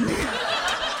Freeman.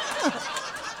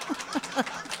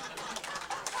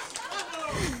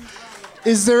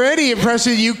 Is there any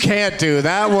impression you can't do?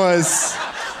 That was...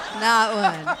 Not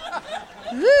one.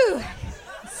 Woo.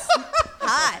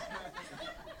 Hot.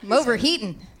 I'm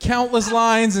overheating. Countless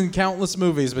lines in countless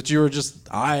movies, but you were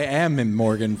just, I am in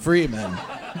Morgan Freeman.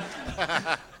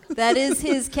 That is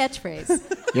his catchphrase.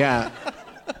 Yeah.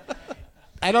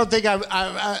 I don't think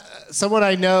someone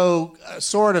I know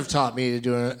sort of taught me to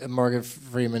do a Morgan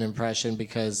Freeman impression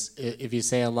because if you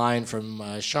say a line from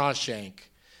Shawshank,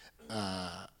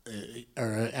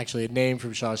 or actually a name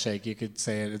from Shawshank, you could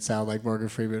say it and sound like Morgan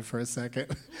Freeman for a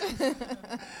second.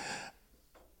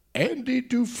 Andy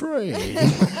Dufresne.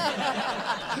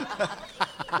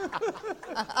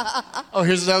 Oh,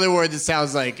 here's another word that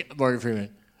sounds like Morgan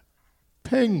Freeman.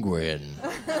 Penguin.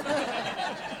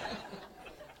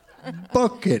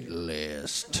 Bucket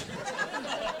list.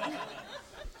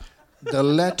 The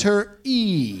letter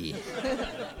E. Yeah,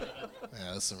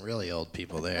 there's some really old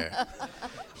people there.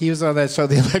 He was on that show,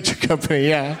 The Electric Company,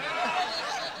 yeah.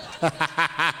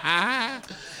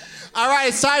 All right,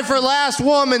 it's time for Last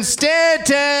Woman,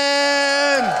 Stanton!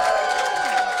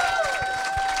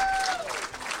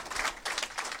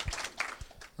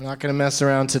 We're not going to mess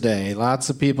around today. Lots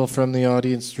of people from the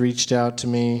audience reached out to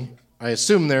me. I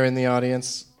assume they're in the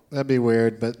audience. That'd be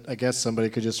weird, but I guess somebody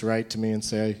could just write to me and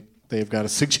say they've got a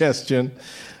suggestion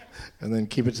and then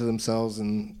keep it to themselves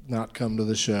and not come to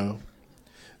the show.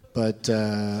 But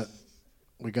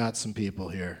we got some people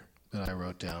here that I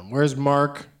wrote down. Where's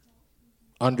Mark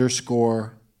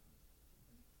 _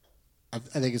 I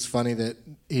think it's funny that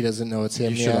he doesn't know it's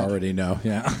him You yet. should already know,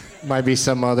 yeah. Might be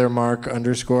some other Mark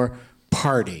 _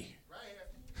 Party.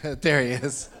 There he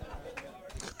is.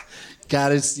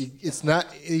 God, it's not.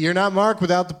 You're not Mark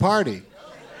without the party.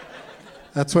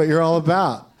 That's what you're all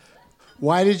about.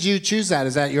 Why did you choose that?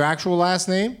 Is that your actual last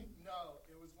name? No,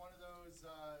 it was one of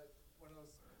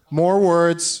those. More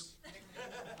words.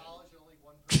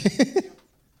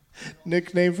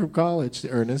 Nickname from college,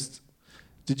 Ernest.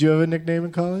 Did you have a nickname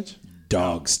in college?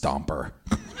 Dog Stomper.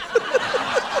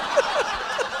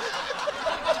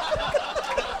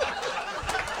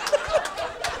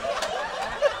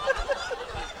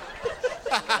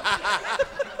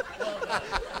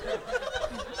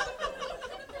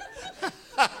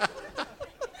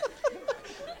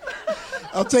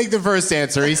 I'll take the first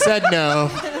answer. He said no.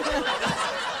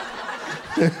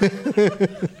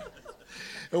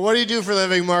 And what do you do for a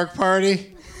living, Mark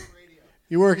Party?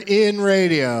 You work in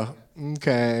radio.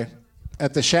 Okay.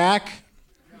 At the Shack?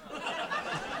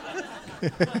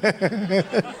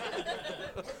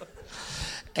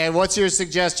 And what's your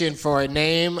suggestion for a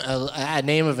name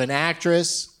of an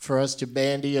actress for us to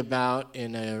bandy about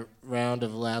in a round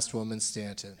of Last Woman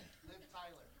Stanton?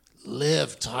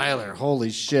 Liv Tyler.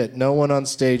 Holy shit. No one on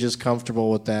stage is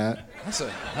comfortable with that.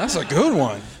 That's a good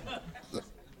one.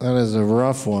 That is a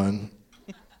rough one.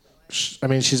 I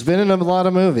mean, she's been in a lot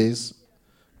of movies,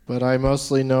 but I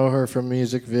mostly know her from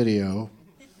music video.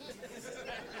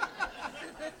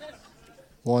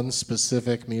 One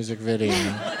specific music video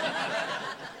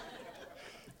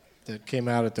that came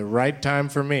out at the right time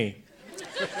for me.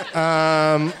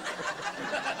 And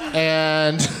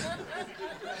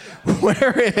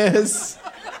where is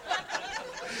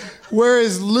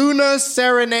Luna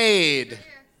Serenade?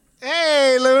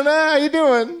 Hey, Luna, how you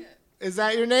doing? Is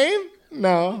that your name?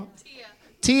 No.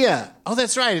 Tia. Oh,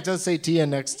 that's right. It does say Tia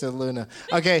next to Luna.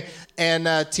 Okay, and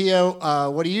Tia,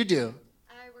 what do you do?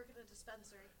 I work at a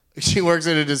dispensary. She works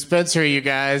at a dispensary, you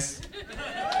guys.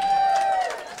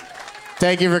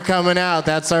 Thank you for coming out.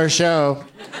 That's our show.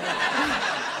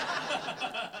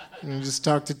 And just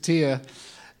talk to Tia.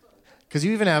 Because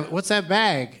you even have, what's that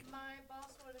bag? My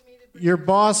boss wanted me to bring Your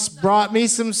boss brought me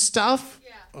some stuff?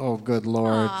 Yeah. Oh, good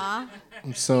Lord. Aw.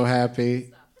 I'm so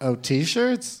happy. Oh,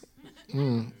 T-shirts?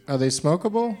 Are they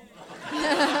smokable?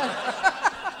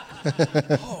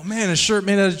 Oh, man, a shirt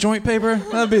made out of joint paper?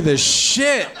 That'd be the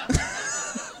shit.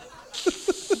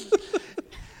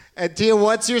 And Tia,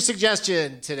 what's your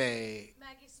suggestion today?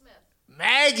 Maggie Smith.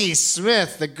 Maggie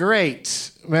Smith, the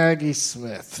great Maggie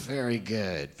Smith. Very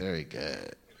good, very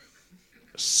good.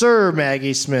 Sir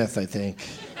Maggie Smith, I think.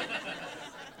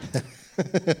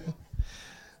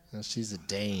 No, she's a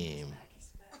dame.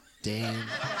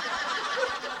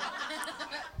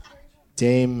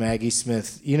 Dame Maggie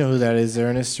Smith. You know who that is,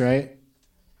 Ernest, right?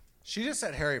 She just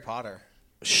said Harry Potter.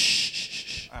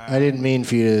 Shh. I didn't mean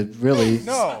for you to really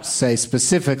No. say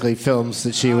specifically films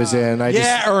that she was in.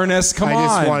 Ernest, come on. I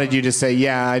just wanted you to say,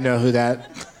 yeah, I know who that.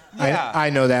 Yeah.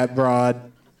 I know that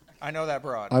broad. I know that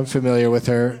broad. I'm familiar with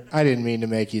her. I didn't mean to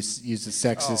make you use the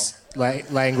sexist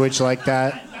language like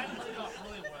that.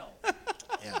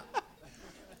 Yeah.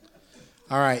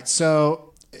 All right,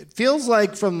 so it feels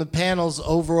like from the panel's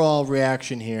overall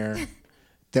reaction here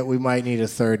that we might need a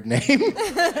third name.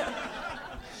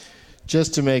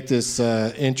 Just to make this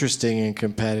interesting and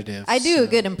competitive. I do a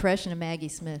good impression of Maggie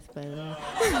Smith, by the way.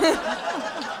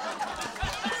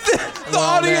 The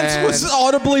audience was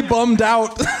audibly bummed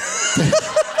out.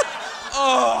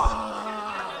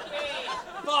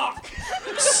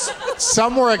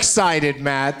 Some were excited,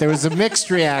 Matt. There was a mixed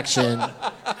reaction.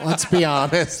 Let's be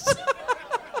honest.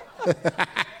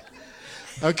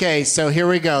 Okay, so here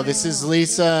we go. This is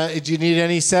Lisa. Do you need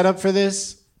any setup for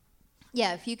this?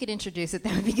 Yeah, if you could introduce it,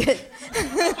 that would be good.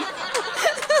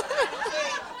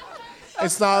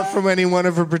 It's not from any one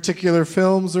of her particular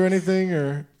films or anything,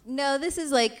 or? No, this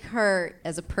is like her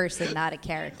as a person, not a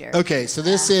character. Okay, so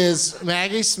this is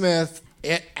Maggie Smith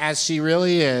as she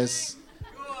really is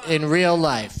in real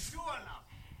life.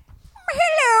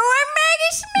 Hello, I'm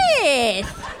Maggie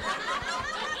Smith.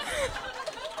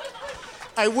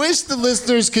 I wish the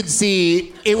listeners could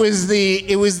see it was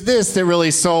this that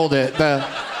really sold it.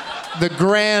 The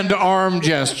grand arm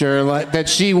gesture that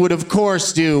she would of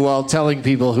course do while telling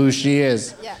people who she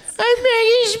is. Yes. I'm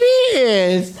Maggie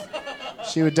Smith.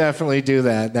 She would definitely do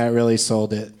that. That really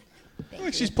sold it.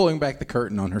 Like she's pulling back the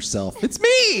curtain on herself. It's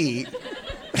me.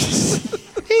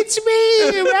 It's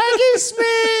me, Maggie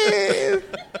Smith.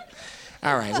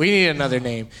 All right, we need another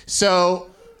name. So,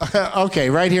 okay,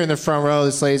 right here in the front row,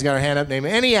 this lady's got her hand up. Name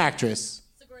any actress.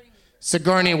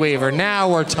 Sigourney Weaver. Now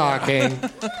we're talking.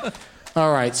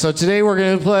 All right, so today we're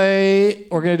going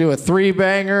to do a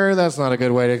three-banger. That's not a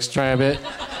good way to describe it.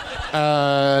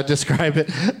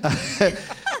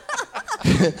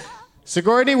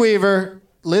 Sigourney Weaver,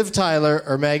 Liv Tyler,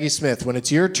 or Maggie Smith. When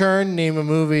it's your turn, name a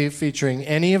movie featuring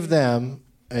any of them,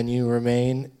 and you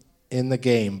remain in the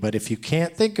game. But if you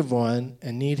can't think of one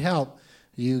and need help,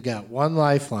 you got one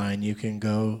lifeline. You can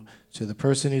go to the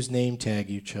person whose name tag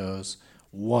you chose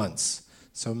once.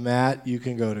 So Matt, you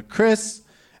can go to Chris,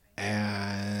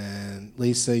 and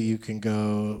Lisa, you can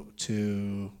go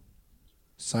to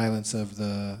Silence of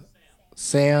the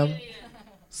Sam,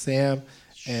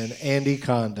 and Andy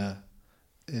Conda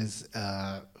is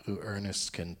who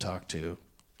Ernest can talk to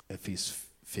if he's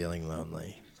feeling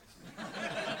lonely.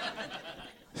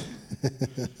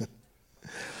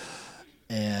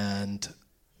 And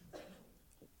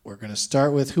we're going to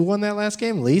start with who won that last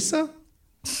game? Lisa?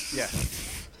 Yeah.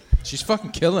 She's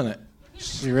fucking killing it.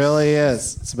 She really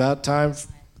is. It's about time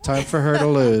for her to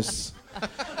lose.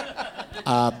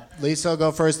 Lisa will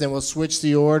go first, then we'll switch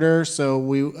the order. So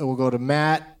we'll go to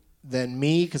Matt, then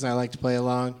me, because I like to play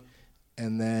along,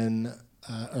 and then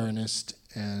Ernest,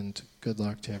 and good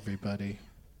luck to everybody.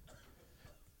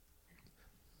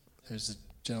 There's a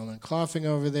gentleman coughing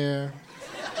over there.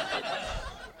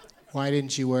 Why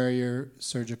didn't you wear your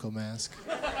surgical mask?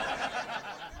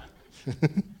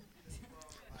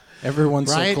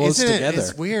 Everyone's so close together.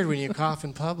 It's weird when you cough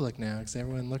in public now because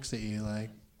everyone looks at you like,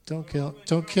 don't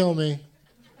kill me.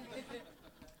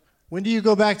 When do you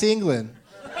go back to England?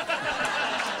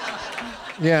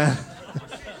 Yeah.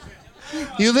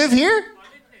 You live here?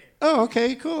 Oh,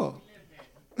 okay, cool.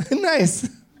 Nice.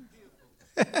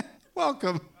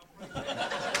 Welcome.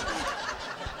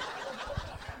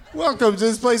 Welcome to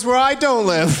this place where I don't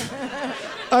live.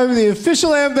 I'm the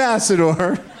official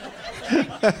ambassador.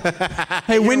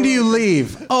 Hey, when do you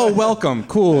leave? Oh, welcome.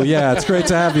 Cool. Yeah, it's great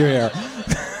to have you here.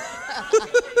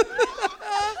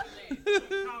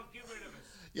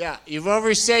 Yeah, you've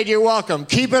overstayed your welcome.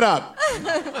 Keep it up.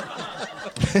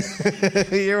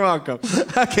 You're welcome.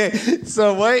 Okay,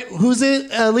 so wait, who's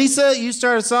it? Lisa, you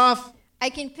start us off. I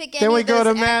can pick Then any we of go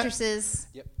those to Matt. actresses.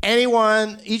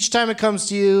 Anyone, each time it comes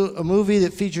to you, a movie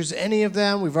that features any of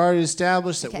them. We've already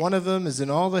established that one of them is in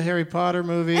all the Harry Potter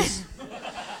movies.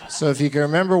 So if you can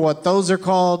remember what those are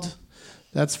called,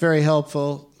 that's very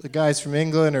helpful. The guys from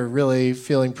England are really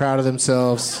feeling proud of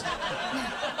themselves.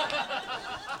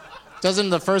 Doesn't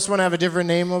the first one have a different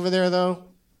name over there, though?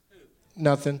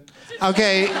 Nothing.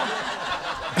 Okay.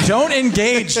 Don't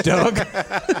engage, Doug.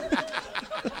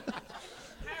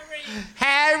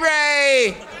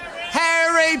 Harry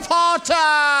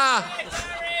Potter!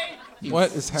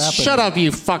 What is happening? Shut up,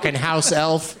 you fucking house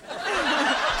elf.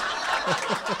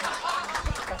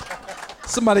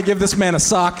 Somebody give this man a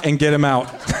sock and get him out.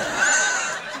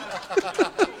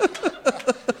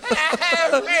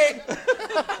 Harry!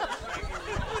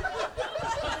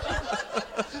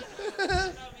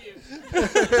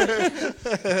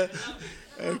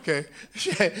 Okay.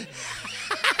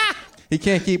 He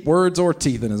can't keep words or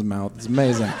teeth in his mouth. It's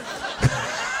amazing.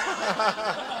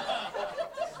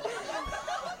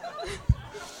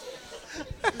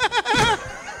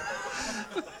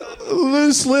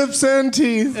 Loose lips and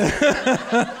teeth.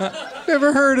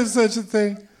 Never heard of such a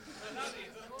thing.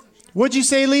 What'd you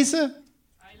say, Lisa?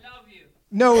 I love you.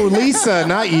 No, Lisa,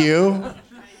 not you.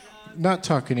 Not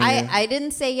talking to you. I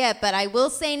didn't say yet, but I will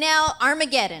say now,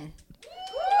 Armageddon.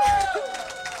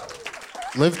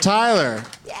 Liv Tyler.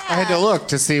 Yeah. I had to look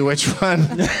to see which one.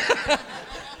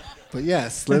 But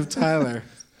yes, Liv Tyler.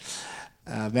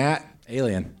 Matt?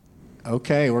 Alien.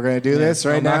 Okay, we're going to do this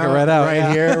right I'll knock now. it right out,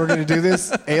 yeah. Here, we're going to do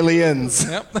this. Aliens.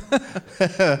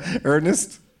 Yep.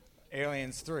 Ernest?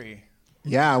 Aliens 3.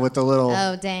 Yeah, with the little...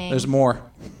 Oh, dang. There's more.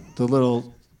 The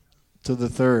little... To the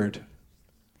third.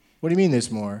 What do you mean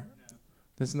there's more?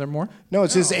 Isn't there more? No,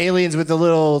 it's just aliens with the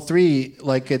little 3,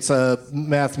 like it's a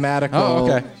mathematical...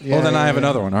 Oh, okay. Yeah, well, then I yeah, have yeah.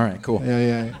 another one. All right, cool.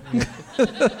 Yeah.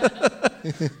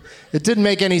 It didn't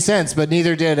make any sense, but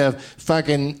neither did a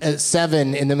fucking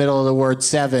 7 in the middle of the word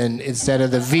 7 instead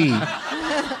of the V.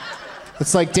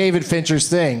 It's like David Fincher's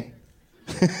thing.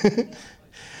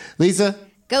 Lisa?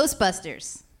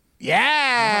 Ghostbusters.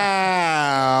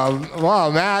 Yeah! Well,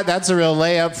 Matt, that's a real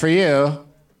layup for you.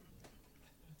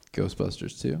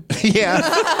 Ghostbusters 2. Yeah.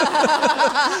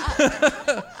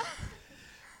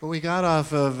 But we got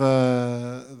off of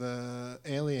the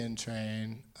alien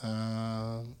train.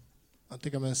 I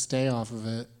think I'm going to stay off of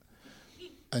it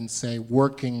and say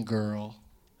Working Girl.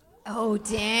 Oh,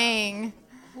 dang.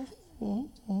 The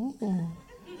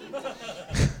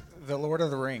Lord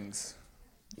of the Rings.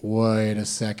 Wait a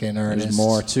second, Ernest. There's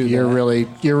more to you're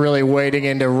that. You're really wading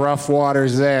into rough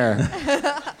waters there.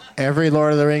 Every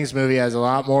Lord of the Rings movie has a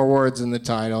lot more words in the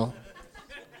title.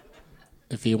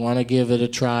 If you want to give it a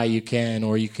try, you can,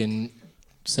 or you can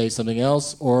say something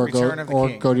else, or Return of the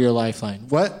King. go to your lifeline.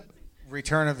 What?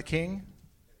 Return of the King.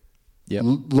 Yep.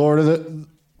 Lord of the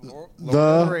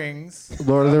Rings.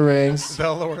 Lord of the Rings.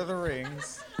 The Lord of the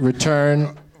Rings.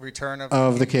 Return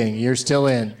of the King. You're still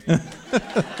in.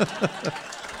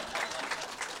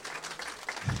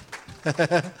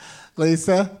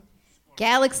 Lisa?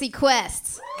 Galaxy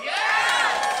Quest.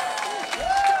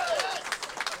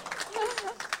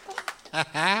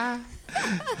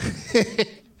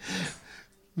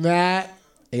 Matt?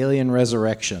 Alien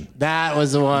Resurrection. That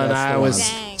was the one That's the I was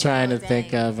one. trying to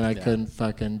think of, and I couldn't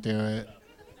fucking do it.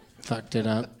 Fucked it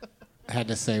up. Had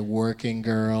to say Working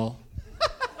Girl.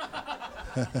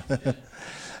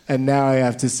 And now I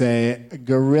have to say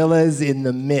Gorillas in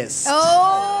the Mist. Oh!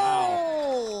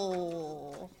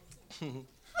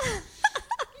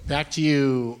 Back to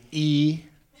you, E.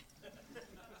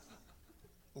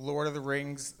 Lord of the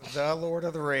Rings. The Lord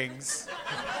of the Rings.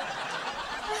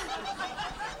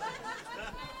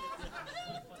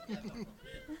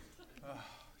 Oh,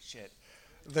 shit.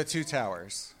 The Two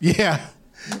Towers. Yeah.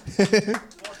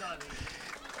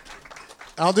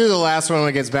 I'll do the last one when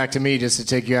it gets back to me just to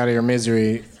take you out of your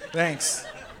misery. Thanks.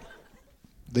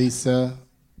 Lisa.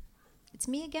 It's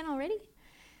me again already?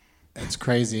 It's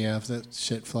crazy how that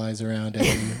shit flies around at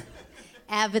you.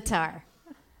 Avatar.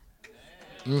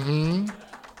 Mm-hmm.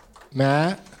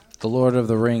 Matt? The Lord of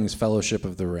the Rings, Fellowship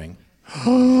of the Ring.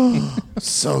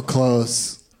 So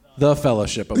close. The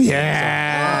Fellowship of the Ring.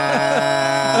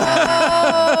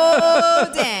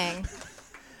 Oh, dang.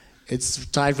 It's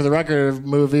tied for the record of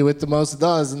movie with the most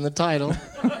thes in the title.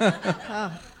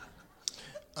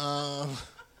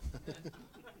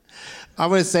 I'm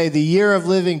going to say The Year of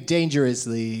Living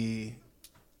Dangerously.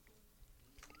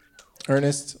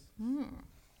 Ernest?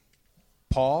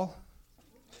 Paul?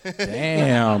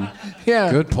 Damn. Yeah.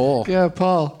 Good pull. Yeah,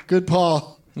 Paul. Good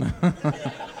Paul.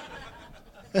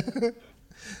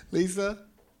 Lisa?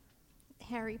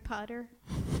 Harry Potter.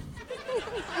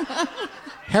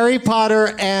 Harry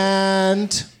Potter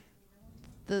and...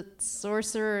 The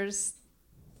Sorcerer's...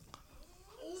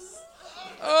 What is it?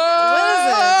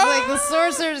 It's like the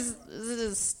Sorcerer's... Is it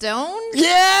a stone?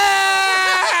 Yeah!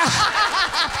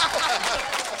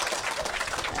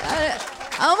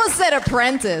 I almost said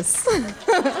apprentice.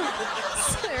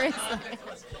 Seriously.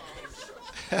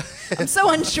 I'm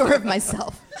so unsure of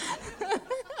myself.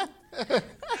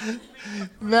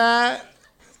 Matt?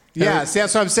 Yeah, see,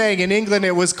 that's what I'm saying. In England,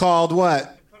 it was called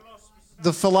what?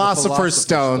 The Philosopher's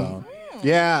Stone.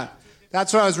 Yeah.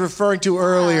 That's what I was referring to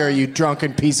earlier, you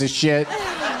drunken piece of shit.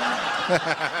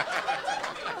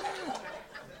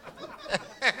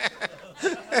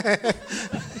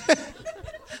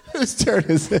 Whose turn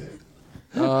is it?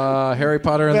 Harry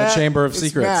Potter and the Chamber of It's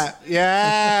Secrets. Matt.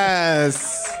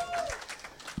 Yes.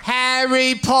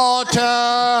 Harry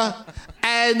Potter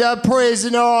and the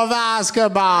Prisoner of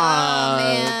Azkaban. Oh,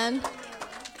 man.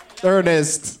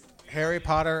 Ernest. Harry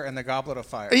Potter and the Goblet of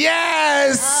Fire.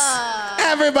 Yes!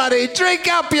 Everybody, drink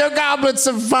up your goblets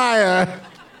of fire.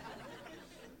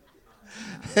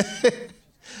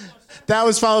 That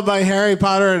was followed by Harry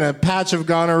Potter and a patch of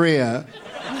gonorrhea.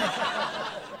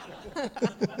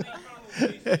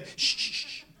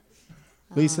 Shh.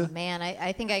 Lisa? Oh, man,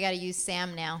 I think I got to use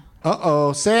Sam now.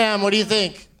 Uh-oh. Sam, what do you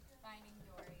think?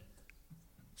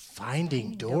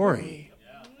 Finding Dory.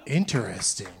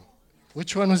 Interesting.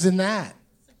 Which one was in that?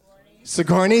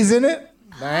 Sigourney's in it?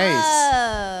 Nice.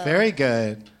 Oh. Very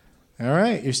good. All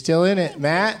right, you're still in it.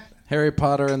 Matt? Harry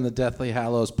Potter and the Deathly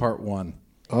Hallows Part 1.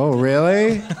 Oh,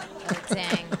 really?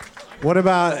 Dang. What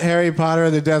about Harry Potter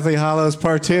and the Deathly Hallows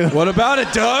Part 2? What about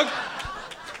it, Doug?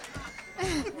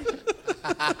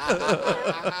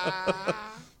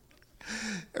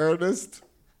 Ernest?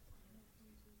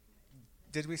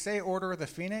 Did we say Order of the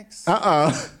Phoenix?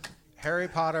 Uh-oh. Harry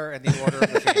Potter and the Order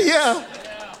of the Phoenix. Yeah.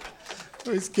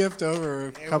 We skipped over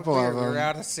a couple of them. We're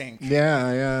out of sync.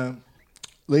 Yeah.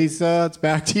 Lisa, it's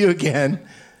back to you again.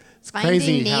 It's Finding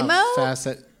crazy Nemo? how fast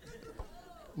it...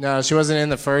 No, she wasn't in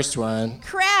the first one.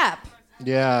 Crap.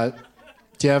 Yeah.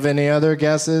 Do you have any other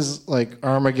guesses? Like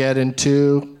Armageddon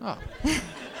 2? Oh.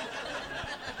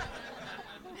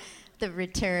 The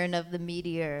Return of the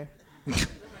Meteor.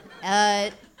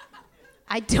 I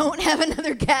don't have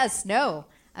another guess. No.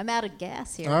 I'm out of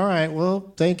gas here. All right.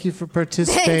 Well, thank you for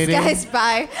participating. Thanks, guys.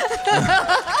 Bye.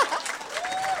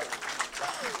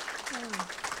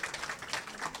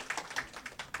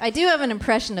 I do have an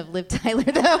impression of Liv Tyler,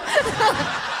 though.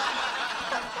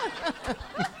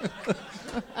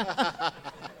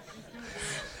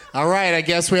 All right, I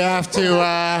guess we have to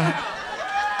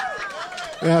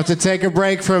take a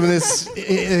break from this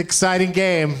exciting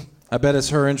game. I bet it's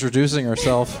her introducing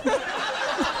herself.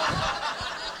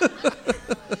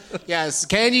 Yes.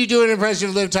 Can you do an impression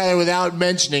of Liv Tyler without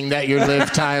mentioning that you're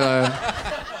Liv Tyler?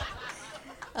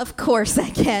 Of course I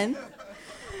can.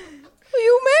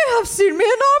 You may have seen me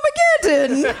in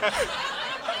Armageddon.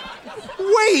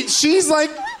 Wait, she's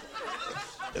like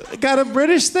got a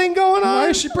British thing going on? Why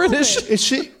is she British? Is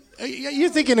she? You're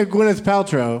thinking of Gwyneth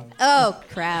Paltrow. Oh,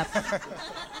 crap.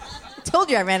 Told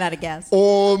you I ran out of gas.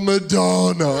 Or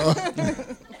Madonna.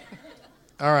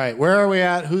 All right, where are we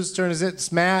at? Whose turn is it?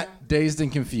 It's Matt. Dazed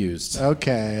and Confused.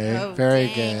 Okay, Oh, very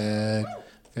dang. good.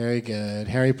 Very good.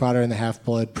 Harry Potter and the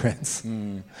Half-Blood Prince.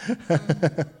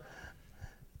 The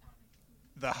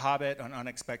Hobbit: An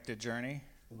Unexpected Journey.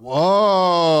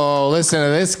 Whoa, listen to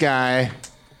this guy.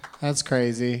 That's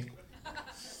crazy.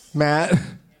 Matt.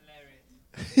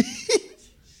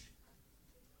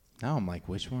 Now I'm like,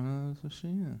 which one was she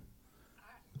in?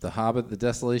 The Hobbit, The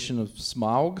Desolation of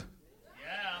Smaug?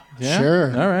 Yeah.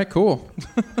 Sure. All right, cool.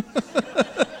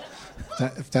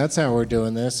 If that's how we're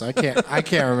doing this, I can't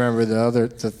remember the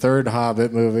third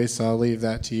Hobbit movie, so I'll leave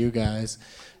that to you guys,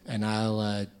 and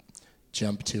I'll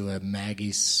jump to a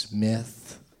Maggie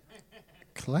Smith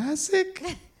classic,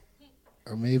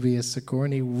 or maybe a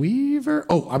Sigourney Weaver.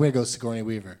 Oh, I'm gonna go Sigourney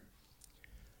Weaver.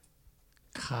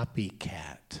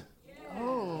 Copycat.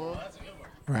 Oh.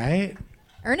 Right?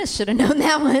 Ernest should have known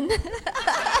that one.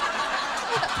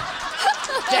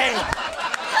 Dang.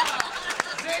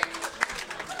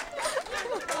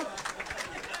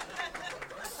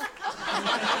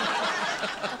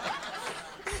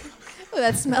 Oh,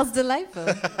 that smells delightful.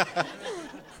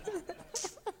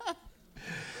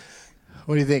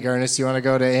 What do you think, Ernest? You want to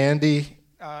go to Andy?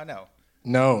 No.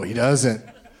 No, he doesn't.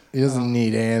 He doesn't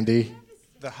need Andy.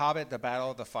 The Hobbit: The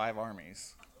Battle of the Five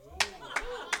Armies.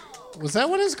 Was that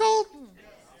what it's called?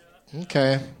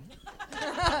 Okay.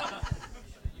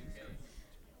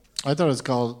 I thought it was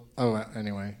called... Oh,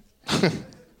 anyway. I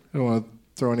don't want to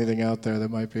throw anything out there that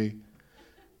might be...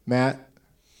 Matt?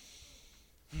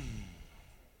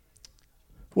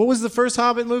 What was the first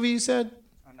Hobbit movie you said?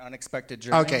 An Unexpected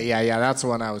Journey. Okay, yeah, that's the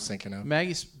one I was thinking of.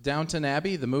 Maggie's Downton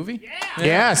Abbey, the movie? Yeah.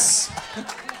 Yes.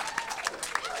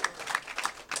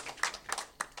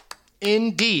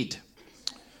 Indeed.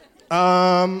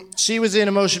 She was in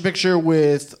a motion picture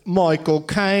with Michael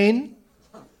Caine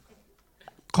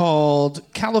called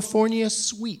California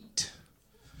Suite.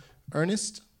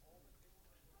 Ernest?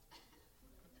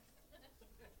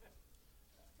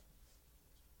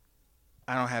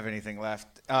 I don't have anything left.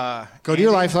 Go to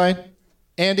your lifeline.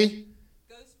 Andy?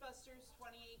 Ghostbusters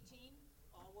 2018,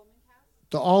 all-women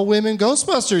cast. The all-women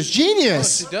Ghostbusters.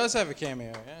 Genius. Oh, she does have a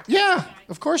cameo, yeah. Yeah,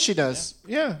 of course she does.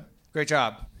 Yeah. Great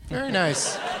job. Very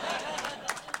nice.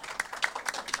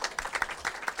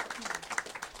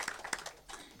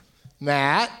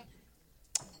 Matt?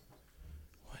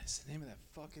 What is the name of that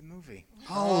fucking movie?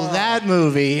 Oh, that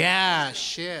movie. Yeah,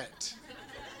 shit.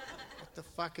 What the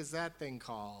fuck is that thing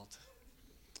called?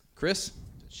 Chris?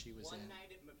 That she was in.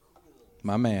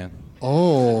 My man.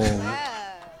 Oh.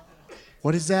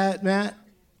 What is that, Matt?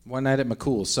 One Night at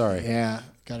McCool, sorry. Yeah,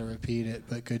 gotta repeat it,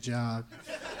 but good job.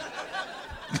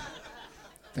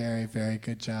 Very, very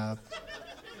good job.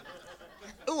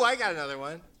 Ooh, I got another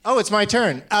one. Oh, it's my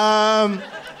turn.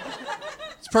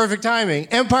 It's perfect timing.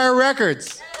 Empire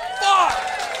Records.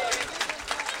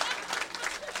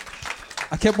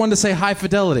 I kept wanting to say High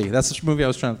Fidelity. That's the movie I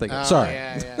was trying to think of. Sorry.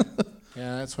 Yeah.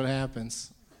 Yeah, that's what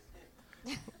happens.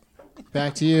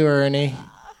 Back to you, Ernie.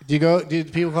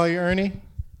 Did people call you Ernie?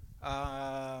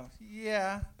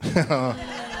 Yeah.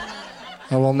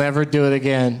 I will never do it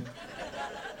again.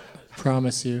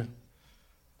 Promise you.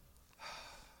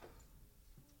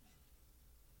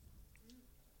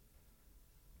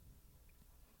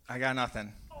 I got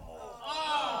nothing.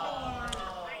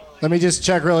 Let me just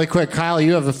check really quick. Kyle,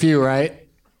 you have a few, right?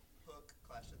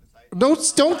 Don't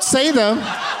say them.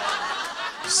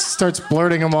 Starts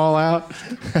blurting them all out.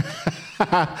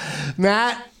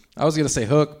 Matt? I was going to say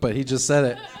Hook, but he just said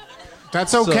it.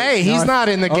 That's okay. He's not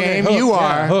in the game. Hook, you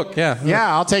are. Yeah, Hook, yeah. Hook.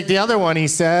 Yeah, I'll take the other one, he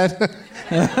said.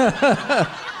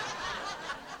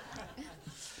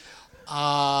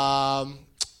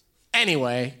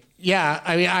 Anyway, yeah,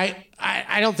 I mean,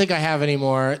 I don't think I have any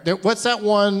more. What's that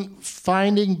one?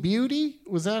 Finding Beauty?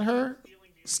 Was that her?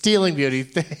 Stealing Beauty.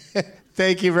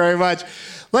 Thank you very much.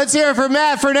 Let's hear it for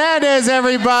Matt Fernandez,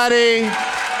 everybody.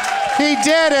 He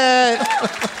did it.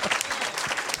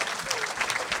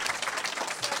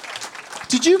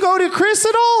 Did you go to Chris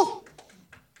at all?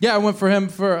 Yeah, I went to him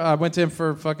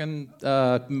for fucking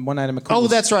One Night at McCool's. Oh,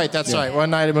 that's right. That's right.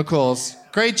 One Night at McCool's.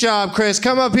 Great job, Chris.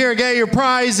 Come up here and get your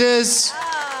prizes.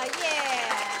 Oh,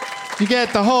 yeah. You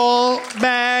get the whole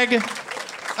bag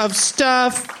of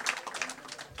stuff.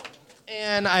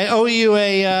 And I owe you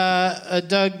a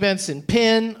Doug Benson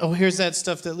pin. Oh, here's that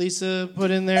stuff that Lisa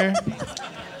put in there.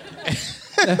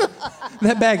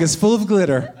 That bag is full of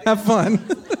glitter. Have fun.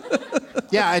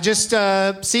 Yeah, just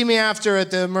see me after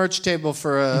at the merch table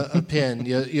for a pin.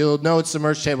 You'll know it's the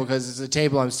merch table because it's the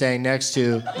table I'm staying next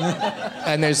to.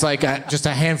 And there's like just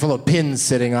a handful of pins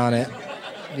sitting on it.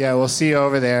 Yeah, we'll see you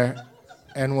over there.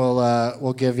 And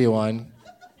we'll give you one.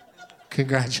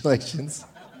 Congratulations.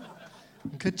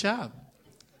 Good job.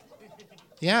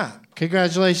 Yeah,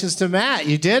 congratulations to Matt.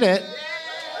 You did it.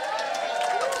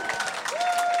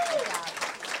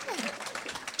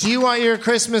 Do you want your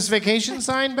Christmas vacation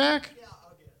sign back?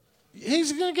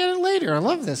 He's going to get it later. I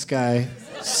love this guy.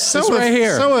 It's right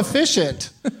here. So efficient.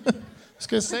 I was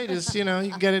going to say, just, you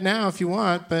can get it now if you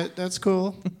want, but that's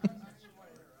cool.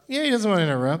 Yeah, he doesn't want to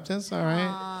interrupt. That's all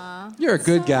right. You're a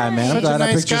good guy, man. I'm glad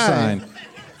I picked your sign.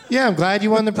 Yeah, I'm glad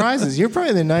you won the prizes. You're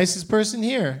probably the nicest person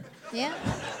here. Yeah.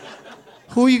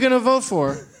 Who are you going to vote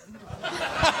for?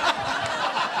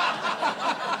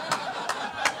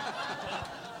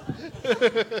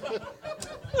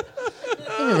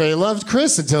 Everybody loved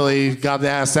Chris until he got to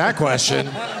ask that question.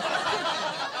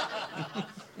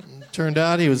 Turned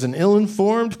out he was an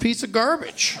ill-informed piece of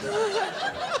garbage.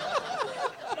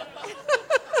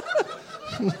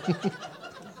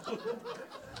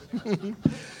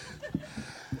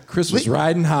 Chris was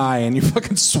riding high and you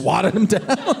fucking swatted him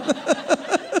down.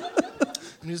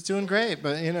 He was doing great,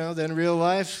 but then real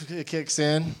life kicks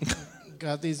in.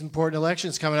 Got these important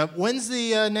elections coming up. When's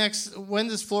the when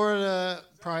does Florida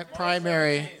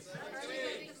primary?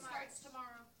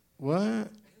 What?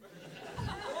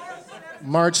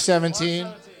 March 17.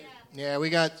 Yeah, we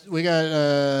got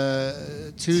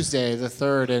Tuesday the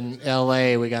 3rd in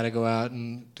L.A. We got to go out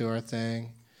and do our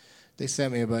thing. They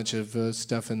sent me a bunch of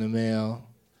stuff in the mail.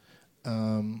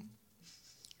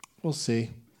 We'll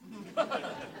see.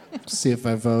 See if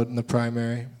I vote in the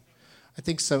primary. I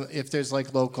think if there's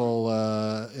like local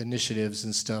initiatives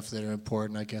and stuff that are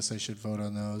important, I guess I should vote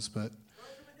on those. But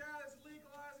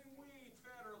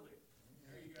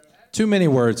too many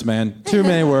words, man. Too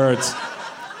many words.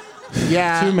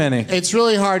 Yeah, too many. It's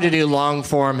really hard to do long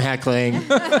form heckling. Be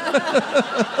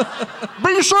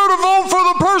sure to vote for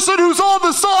the person who's on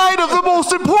the side of the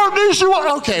most important issue.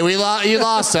 Okay, you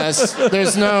lost us.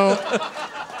 There's no.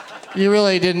 You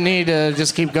really didn't need to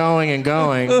just keep going and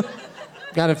going.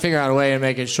 Got to figure out a way to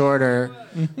make it shorter.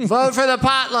 Vote for the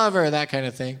pot lover, that kind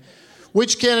of thing.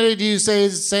 Which candidate do you say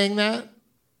is saying that?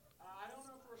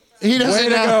 He doesn't Way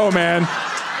to go, man.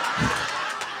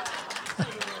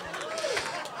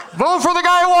 Vote for the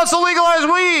guy who wants to legalize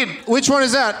weed. Which one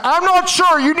is that? I'm not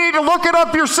sure. You need to look it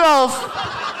up yourself.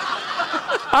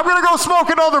 I'm going to go smoke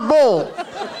another bowl.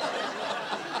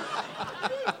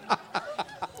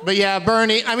 But yeah,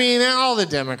 Bernie, I mean, all the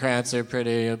Democrats are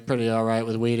pretty all right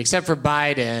with weed, except for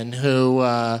Biden, who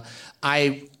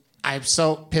I'm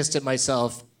so pissed at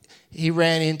myself. He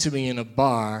ran into me in a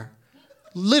bar.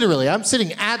 Literally, I'm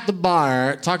sitting at the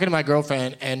bar talking to my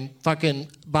girlfriend, and fucking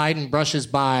Biden brushes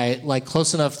by, like,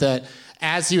 close enough that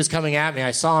as he was coming at me, I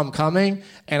saw him coming,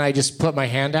 and I just put my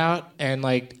hand out and,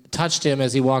 like, touched him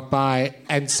as he walked by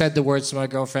and said the words to my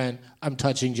girlfriend, "I'm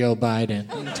touching Joe Biden."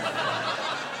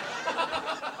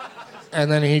 And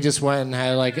then he just went and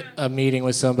had like a meeting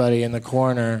with somebody in the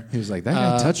corner. He was like, "That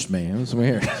guy touched me. It was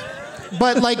weird."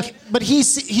 But he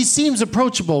seems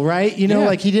approachable, right?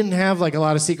 Like he didn't have like a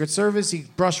lot of Secret Service. He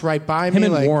brushed right by me. Him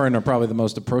and like, Warren are probably the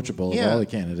most approachable of all the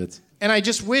candidates. And I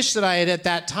just wish that I had at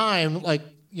that time, like,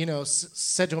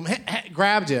 said to him,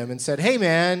 grabbed him and said, "Hey,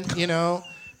 man,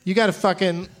 you got to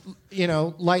fucking,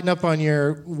 lighten up on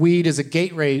your weed as a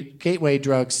gateway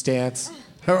drug stance,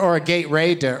 or a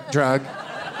gateway drug.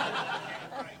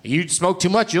 You smoke too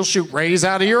much, you'll shoot rays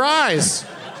out of your eyes."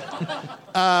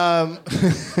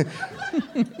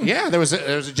 Yeah, there was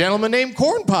a gentleman named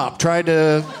Corn Pop tried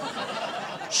to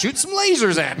shoot some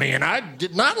lasers at me, and I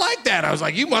did not like that. I was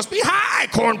like, "You must be high,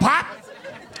 Corn Pop."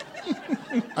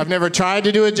 I've never tried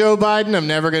to do a Joe Biden. I'm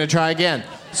never going to try again.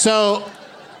 So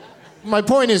my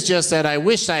point is just that I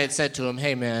wish I had said to him,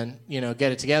 "Hey, man,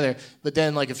 get it together." But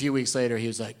then, like, a few weeks later, he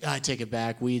was like, "I take it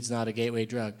back. Weed's not a gateway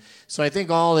drug." So I think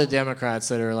all the Democrats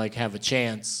that are, like, have a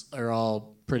chance are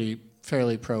all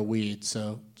fairly pro-weed.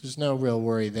 So there's no real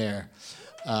worry there.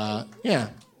 Yeah,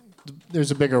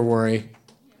 there's a bigger worry.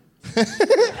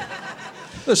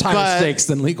 There's higher stakes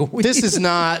than legal weed. This is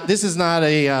not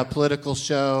a political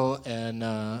show, and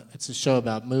it's a show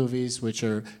about movies, which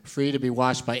are free to be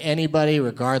watched by anybody,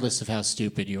 regardless of how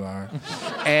stupid you are.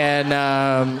 And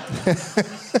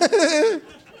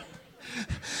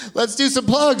let's do some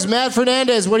plugs. Matt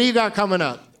Fernandez, what do you got coming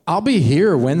up? I'll be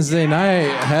here Wednesday night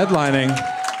headlining.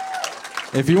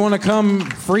 If you want to come,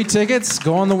 free tickets,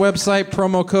 go on the website,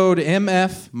 promo code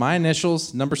MF, my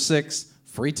initials, number 6,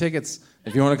 free tickets.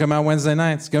 If you want to come out Wednesday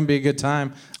night, it's going to be a good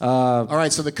time. All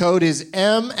right, so the code is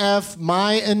MF,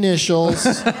 my initials,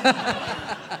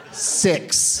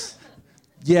 6.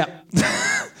 Yep.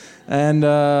 And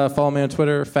follow me on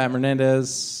Twitter, Fat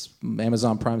Hernandez,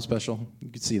 Amazon Prime special. You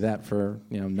can see that for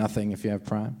nothing if you have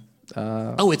Prime.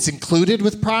 It's included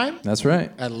with Prime? That's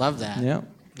right. I love that. Yeah.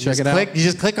 Check it out. You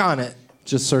just click on it.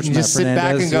 Just search You Matt just sit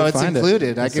back Fernandez, and go, you'll it's find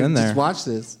included. It's I can in there. just watch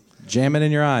this. Jam it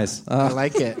in your eyes. I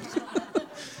like it.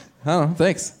 Oh,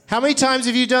 thanks. How many times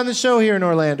have you done the show here in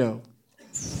Orlando?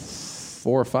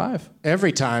 4 or 5.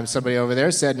 Every time, somebody over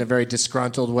there said in a very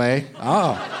disgruntled way.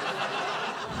 Oh.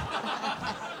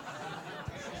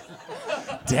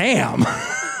 Damn.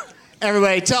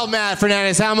 Everybody, tell Matt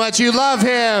Fernandez how much you love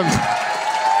him.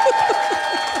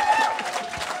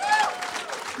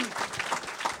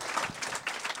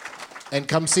 And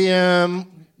come see him,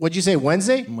 what'd you say,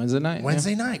 Wednesday? Wednesday night.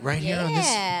 Wednesday night, right here on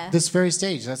this very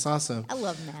stage. That's awesome. I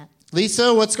love Matt.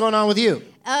 Lisa, what's going on with you?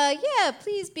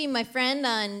 Please be my friend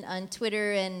on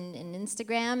Twitter and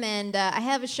Instagram. And I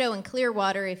have a show in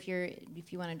Clearwater if you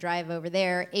want to drive over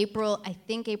there. April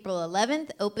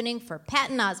 11th, opening for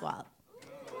Patton Oswalt.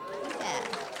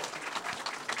 Yeah.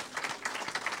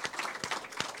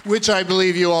 Which I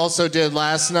believe you also did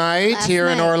last night here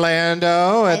in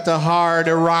Orlando at the Hard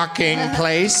Rocking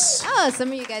Place. Oh, some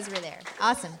of you guys were there.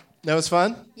 Awesome. That was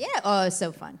fun? Yeah. Oh, it was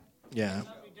so fun. Yeah.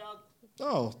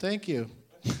 Oh, thank you.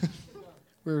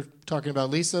 We were talking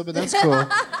about Lisa, but that's cool.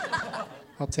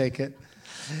 I'll take it.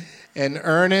 And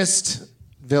Ernest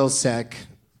Vilsack,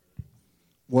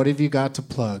 what have you got to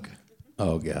plug?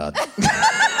 Oh, God.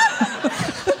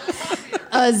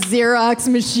 A Xerox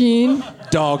machine.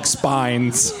 Dog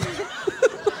spines.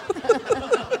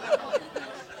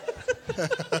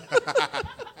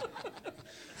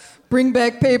 Bring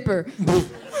back paper.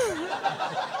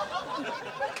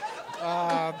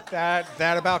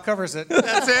 That about covers it.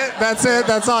 That's it? That's it?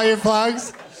 That's all your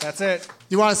plugs? That's it.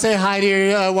 You want to say hi to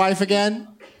your wife again?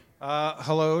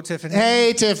 Hello, Tiffany.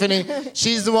 Hey, Tiffany.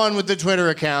 She's the one with the Twitter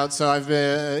account, so I've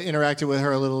interacted with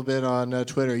her a little bit on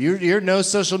Twitter. You're no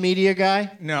social media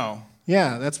guy? No.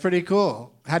 Yeah, that's pretty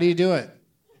cool. How do you do it?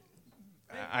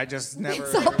 I just never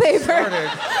It's all paper. started.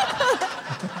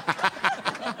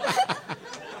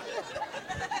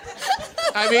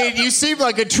 I mean, you seem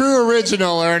like a true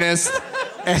original, Ernest.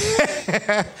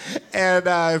 And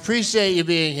I appreciate you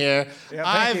being here. Yeah,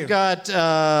 I've got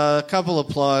a couple of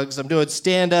plugs. I'm doing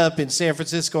stand-up in San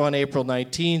Francisco on April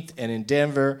 19th and in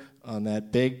Denver on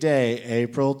that big day,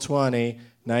 April 20,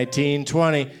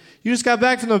 1920. You just got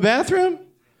back from the bathroom?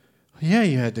 Yeah,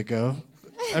 you had to go.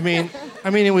 I mean,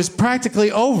 it was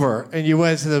practically over, and you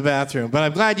went to the bathroom. But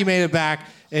I'm glad you made it back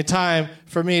in time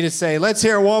for me to say, let's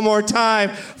hear it one more time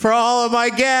for all of my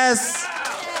guests.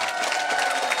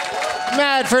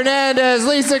 Matt Fernandez,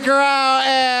 Lisa Corral,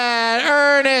 and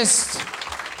Ernest.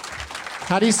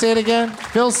 How do you say it again?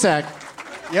 Vilsack.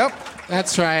 Yep.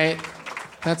 That's right.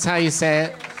 That's how you say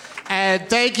it. And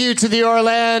thank you to the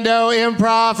Orlando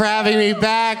Improv for having me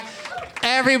back.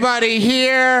 Everybody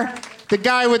here. The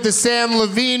guy with the Sam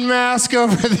Levine mask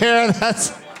over there.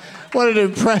 That's what an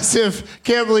impressive.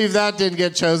 Can't believe that didn't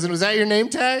get chosen. Was that your name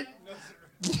tag?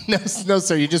 No,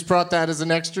 sir. You just brought that as an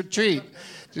extra treat.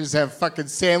 Just have fucking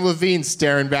Sam Levine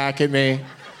staring back at me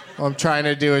while I'm trying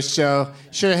to do a show.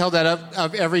 Should have held that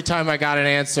up every time I got an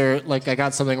answer, like I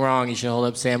got something wrong. You should hold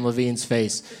up Sam Levine's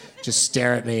face. Just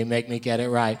stare at me and make me get it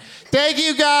right. Thank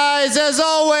you guys. As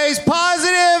always,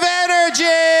 positive energy.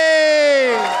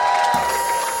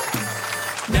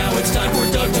 Now it's time for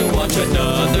Doug to watch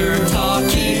another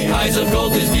talkie. Eyes of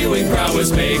gold, his viewing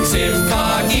prowess makes him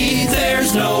cocky.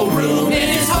 There's no room in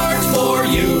his heart